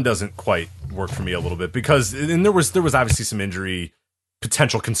that one doesn't quite work for me a little bit because there was obviously some injury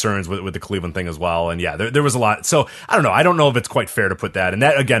potential concerns with the Cleveland thing as well, and yeah, there was a lot. So I don't know if it's quite fair to put that, and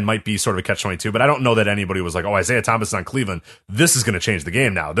that again might be sort of a catch-22. But I don't know that anybody was like, oh, Isaiah Thomas on Cleveland, this is going to change the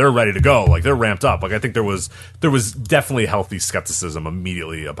game now. They're ready to go, like they're ramped up. Like I think there was definitely healthy skepticism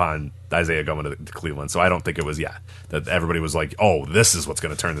immediately upon Isaiah going to Cleveland. So I don't think it was that everybody was like, oh, this is what's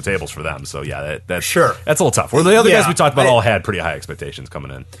going to turn the tables for them. So yeah, that's sure, that's a little tough. Where the other guys we talked about all had pretty high expectations coming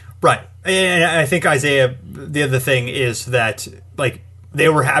in, right? And I think Isaiah. The other thing is that like, they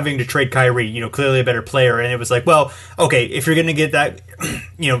were having to trade Kyrie, clearly a better player. And it was like, well, okay, if you're going to get that,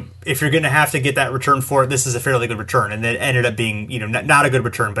 if you're going to have to get that return for it, this is a fairly good return. And it ended up being, not a good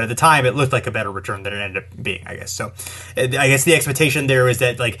return. But at the time, it looked like a better return than it ended up being, I guess. So I guess the expectation there is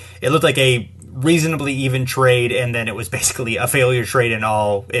that, like, it looked like a reasonably even trade, and then it was basically a failure trade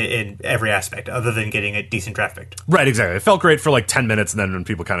in every aspect other than getting a decent draft pick. Right, exactly. It felt great for like 10 minutes, and then when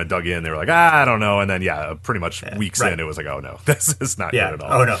people kind of dug in, they were like, I don't know. And then pretty much weeks in, it was like, oh no, this is not good at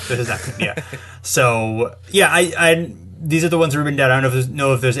all. Oh no, this is not good. Yeah. So I these are the ones that were written down. I don't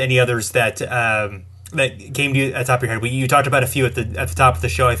know if there's any others that that came to you at the top of your head. You talked about a few at the top of the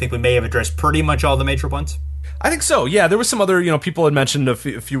show. I think we may have addressed pretty much all the major ones. I think so. Yeah, there was some other, people had mentioned a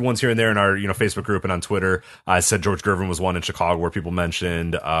few ones here and there in our, Facebook group and on Twitter. I said George Gervin was one in Chicago where people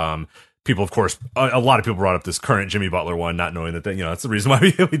mentioned. People, of course, a lot of people brought up this current Jimmy Butler one, not knowing that, that's the reason why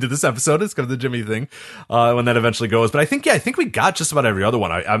we did this episode. It's kind of the Jimmy thing when that eventually goes. But I think we got just about every other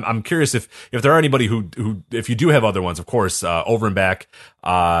one. I'm curious if there are anybody who if you do have other ones, of course, Over and Back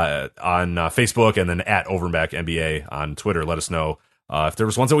on Facebook, and then at Over and Back NBA on Twitter. Let us know. if there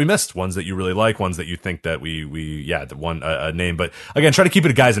was ones that we missed, ones that you really like, ones that you think that the one name. But again, try to keep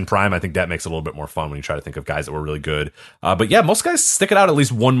it guys in prime. I think that makes it a little bit more fun when you try to think of guys that were really good. But yeah, most guys stick it out at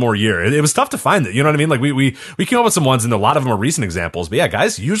least one more year. It was tough to find it. You know what I mean? Like we came up with some ones, and a lot of them are recent examples. But yeah,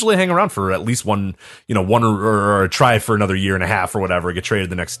 guys usually hang around for at least one or try for another year and a half or whatever, get traded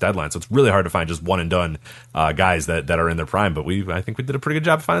the next deadline. So it's really hard to find just one and done guys that are in their prime. But I think we did a pretty good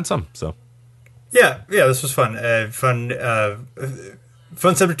job of finding some. So yeah, this was fun. Fun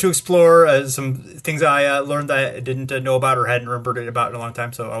subject to explore. Some things I learned that I didn't know about or hadn't remembered about in a long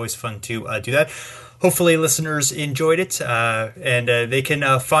time. So always fun to do that. Hopefully listeners enjoyed it, and they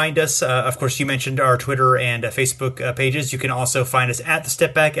can find us. Of course, you mentioned our Twitter and Facebook pages. You can also find us at The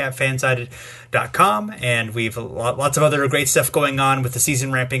Step Back at fansided.com, and we've lots of other great stuff going on with the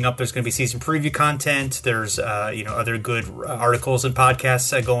season ramping up. There's going to be season preview content. There's other good articles and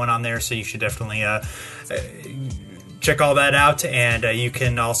podcasts going on there, so you should definitely check all that out. And you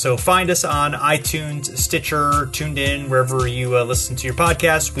can also find us on iTunes, Stitcher, Tuned In, wherever you listen to your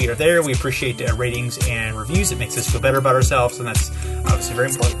podcast. We are there. We appreciate ratings and reviews. It makes us feel better about ourselves, and that's obviously very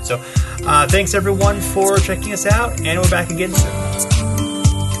important. So thanks everyone for checking us out, and we're back again soon.